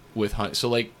with hunting. So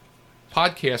like,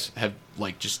 podcasts have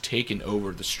like just taken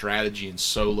over the strategy in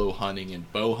solo hunting,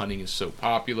 and bow hunting is so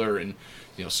popular, and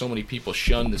so many people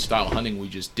shun the style of hunting we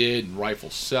just did, and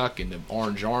rifles suck, and the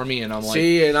Orange Army, and I'm like,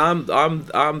 see, and I'm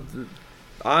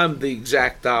the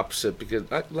exact opposite, because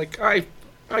I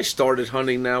started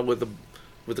hunting now with a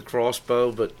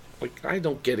crossbow, but like I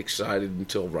don't get excited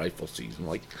until rifle season.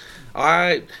 Like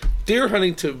deer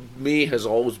hunting to me has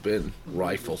always been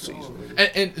rifle season.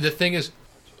 And the thing is,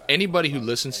 anybody who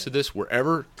listens to this,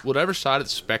 whatever side of the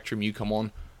spectrum you come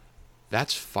on,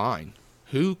 that's fine.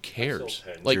 Who cares?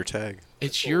 Like, your tag.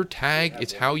 It's your tag.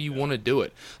 It's how you want to do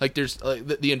it. Like, there's the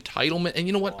entitlement. And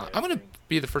you know what? I'm going to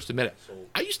be the first to admit it.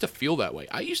 I used to feel that way.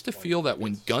 I used to feel that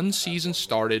when gun season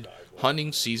started,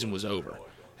 hunting season was over.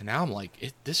 And now I'm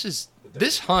like, this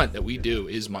hunt that we do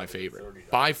is my favorite,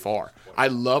 by far. I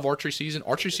love archery season.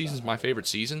 Archery season is my favorite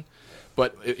season.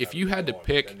 But if you had to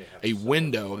pick a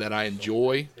window that I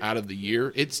enjoy out of the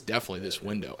year, it's definitely this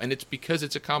window. And it's because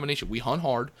it's a combination. We hunt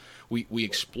hard. We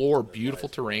explore beautiful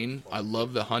terrain. I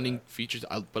love the hunting features,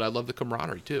 but I love the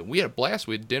camaraderie too. We had a blast.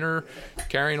 We had dinner,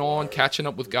 carrying on, catching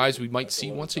up with guys we might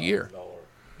see once a year.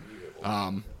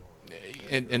 And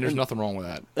there's nothing wrong with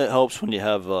that. It helps when you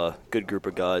have a good group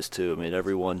of guys too. I mean,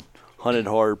 everyone hunted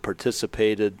hard,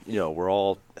 participated. We're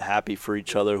all happy for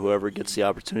each other. Whoever gets the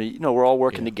opportunity, we're all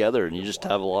working together, and you just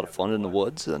have a lot of fun in the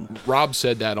woods. And Rob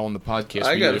said that on the podcast.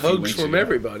 I got hugs from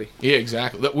everybody. Yeah,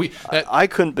 exactly. I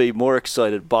couldn't be more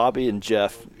excited. Bobby and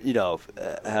Jeff,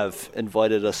 have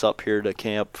invited us up here to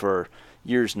camp for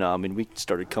years now. I mean, we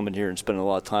started coming here and spending a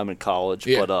lot of time in college,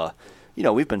 but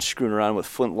we've been screwing around with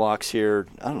flintlocks here,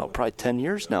 I don't know, probably 10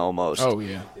 years now almost. Oh,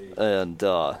 yeah. And,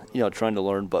 trying to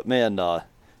learn. But, man,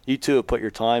 you two have put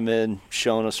your time in,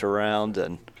 showing us around,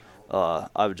 and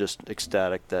I was just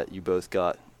ecstatic that you both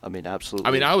got,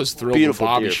 absolutely. I was thrilled when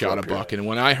Bobby shot a buck, and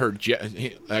when I heard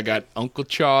I got Uncle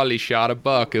Charlie shot a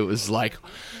buck, it was like,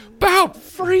 about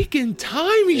freaking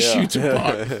time he shoots a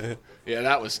buck. Yeah,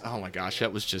 that was, oh my gosh,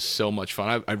 that was just so much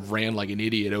fun. I ran like an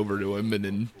idiot over to him and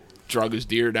then drug his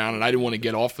deer down, and I didn't want to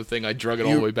get off the thing. I drug it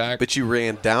all the way back. But you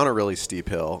ran down a really steep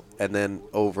hill, and then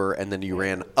over, and then you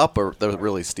ran up the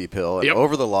really steep hill and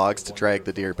over the logs to drag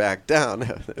the deer back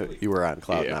down. You were on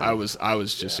cloud nine. I was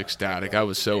just ecstatic. I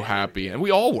was so happy, and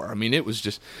we all were. I mean, it was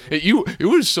just it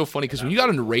was so funny because when you got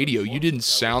on the radio, you didn't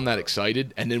sound that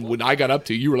excited, and then when I got up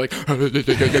to you, you were like, I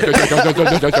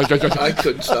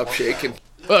couldn't stop shaking.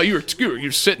 Well, you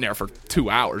were sitting there for 2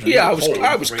 hours. Yeah,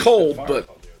 I was cold,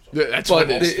 but That's But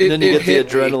what it is. And then you get the hit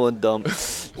me. adrenaline dump.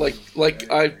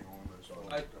 Like I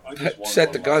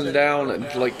set the gun down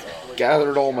and like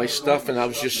gathered all my stuff, and I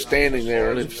was just standing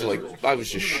there, and it was like I was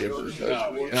just shivering,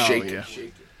 shaking. Yeah.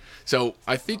 So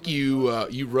I think you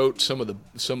wrote some of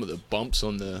the bumps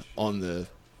on the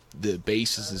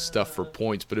bases and stuff for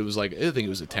points, but it was like, I think it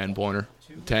was a 10-pointer.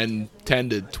 10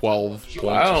 to 12 points.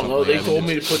 I don't know. They like told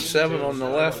me to put 7 on the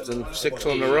left and 6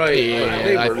 on the right.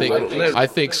 Yeah, I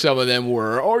think some of them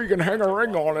were, oh, you can hang a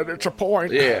ring on it. It's a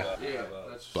point. Yeah.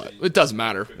 But it doesn't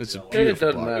matter. It's a It beautiful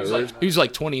doesn't putt. matter. He was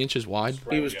like 20 inches wide.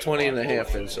 He was 20 and a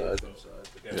half inside.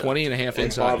 20 and a half And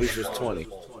inside. Bobby's was 20.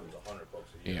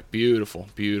 Yeah, beautiful.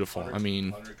 I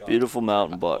mean, Beautiful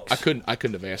mountain bucks. I couldn't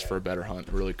have asked for a better hunt.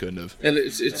 I really couldn't have. And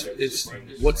it's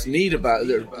what's neat about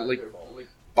it, like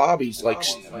Bobby's, like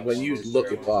when you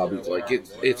look at Bobby's, like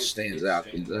it stands out.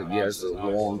 He has the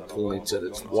long points and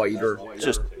it's whiter.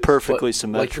 Just perfectly Like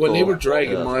symmetrical. when they were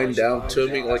dragging mine down to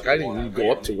me, like I didn't even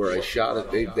go up to where I shot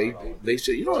it. They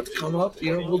said, you don't have to come up.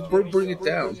 You know, we'll bring it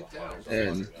down.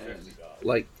 And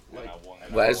like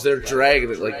as they're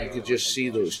dragging it, like you could just see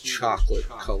those chocolate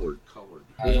colored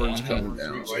horns coming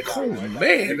down. It's like, oh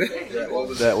man!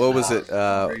 What was it?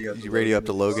 You radio up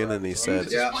to Logan, and he said,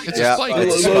 It's a spike.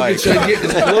 it's a Logan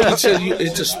spike. Logan said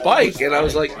it's a spike, and I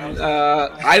was like,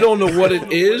 I don't know what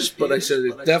it is, but I said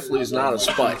it definitely is not a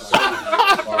spike.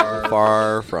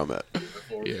 Far from it.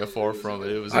 Yeah, far from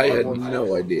it. It was. I had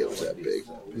no idea it was that big.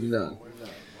 None.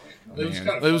 Man,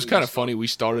 it was kind of funny. We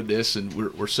started this, and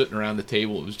we're sitting around the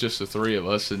table. It was just the three of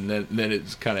us, and then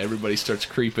it's kind of everybody starts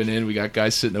creeping in. We got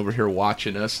guys sitting over here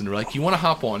watching us, and they're like, "You want to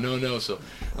hop on?" No. So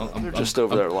They're just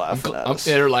over there laughing at us.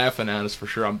 They're laughing at us for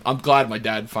sure. I'm glad my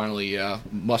dad finally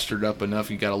mustered up enough.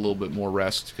 He got a little bit more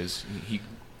rest because he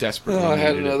desperately. I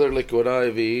had needed it. another liquid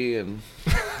IV, and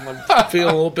I'm feeling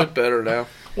a little bit better now.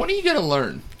 When are you gonna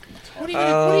learn? What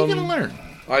are you gonna learn?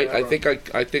 I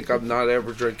think I'm not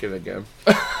ever drinking again.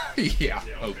 Yeah.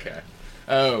 Okay.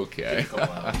 Oh,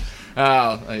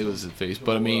 it was a face,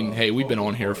 but I mean, hey, we've been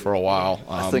on here for a while.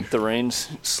 I think the rain's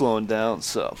slowing down,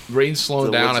 so rain's slowing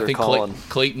the down. woods I are think calling.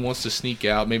 Clayton wants to sneak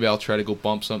out. Maybe I'll try to go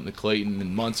bump something to Clayton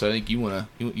in months. I think you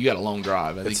got a long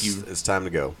drive. I think It's time to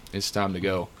go. it's time to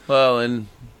go. Well, in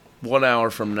 1 hour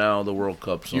from now, the World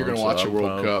Cup's on. You're gonna watch the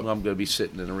World Cup. I'm gonna be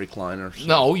sitting in a recliner. So.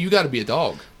 No, you got to be a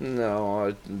dog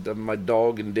No, my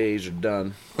dogging days are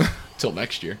done. till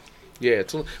next year. Yeah,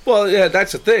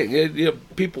 that's the thing.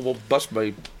 People will bust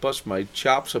my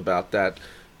chops about that.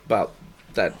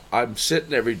 I'm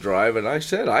sitting every drive, and I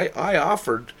said I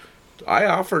offered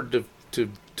to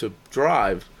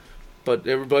drive, but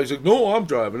everybody's like, no, I'm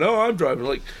driving.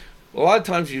 Like a lot of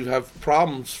times you have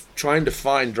problems trying to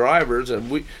find drivers,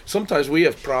 and sometimes we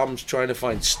have problems trying to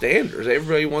find standers.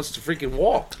 Everybody wants to freaking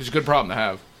walk. It's a good problem to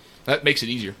have. That makes it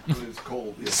easier.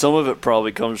 some of it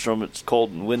probably comes from it's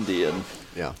cold and windy, and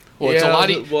Yeah. Well, it's a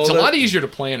Yeah, lot easier to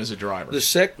plan as a driver. The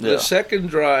second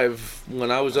drive when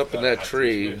I was up in that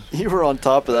tree. you were on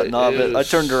top of that knob. It I is-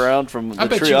 turned around from the I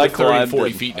bet tree you I were 30, climbed.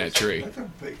 40 and feet in that tree.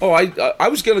 Oh, I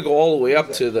was gonna go all the way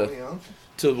up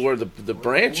to where the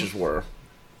branches were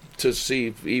to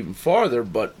see even farther,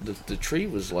 but the tree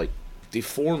was like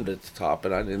deformed at the top,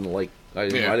 and I didn't want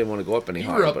to go up any You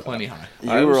higher. were up but plenty high.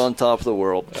 You were on top of the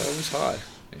world. I was high.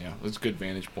 Yeah, it was a good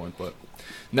vantage point. But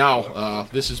now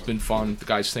this has been fun,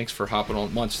 guys. Thanks for hopping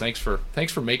on. Munch, thanks for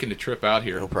making the trip out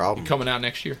here. No problem. You coming out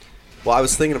next year? Well, I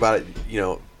was thinking about it.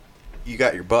 You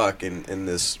got your buck, and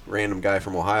this random guy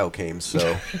from Ohio came,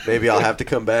 so maybe I'll have to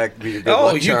come back, be your good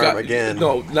luck charm again.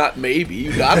 No, not maybe.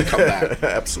 You got to come back.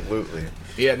 Absolutely.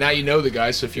 Yeah, now you know the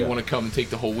guy. So if you want to come and take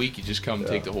the whole week, you just come and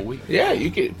take the whole week. Yeah,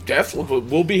 you can definitely.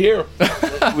 We'll be here.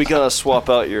 We gotta swap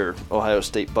out your Ohio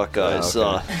State Buckeyes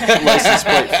license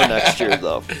plate for next year,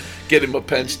 though. Get him a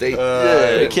Penn State.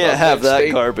 You can't have that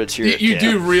State. garbage here. You at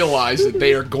do camp. realize that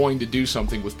they are going to do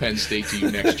something with Penn State to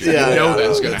you next year. Yeah, you know I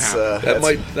that's going to it's,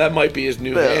 happen. That might be his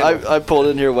new Yeah, handle. I pulled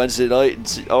in here Wednesday night and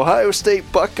see Ohio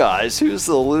State Buckeyes. Who's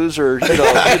the loser?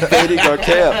 Invading our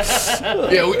camp.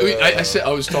 Yeah, I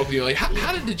was talking to you like,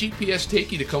 how did the GPS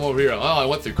take you to come over here? Oh, I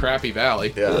went through Crappy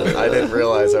Valley. Yeah, I didn't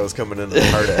realize I was coming into the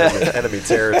heart of enemy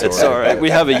territory. It's all right. We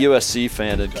have a USC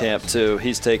fan in camp too.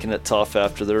 He's taking it tough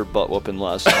after their butt whooping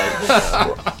last night.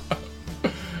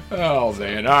 Oh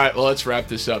man! All right, well let's wrap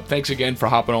this up. Thanks again for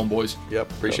hopping on, boys.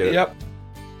 Yep, appreciate it. Yep.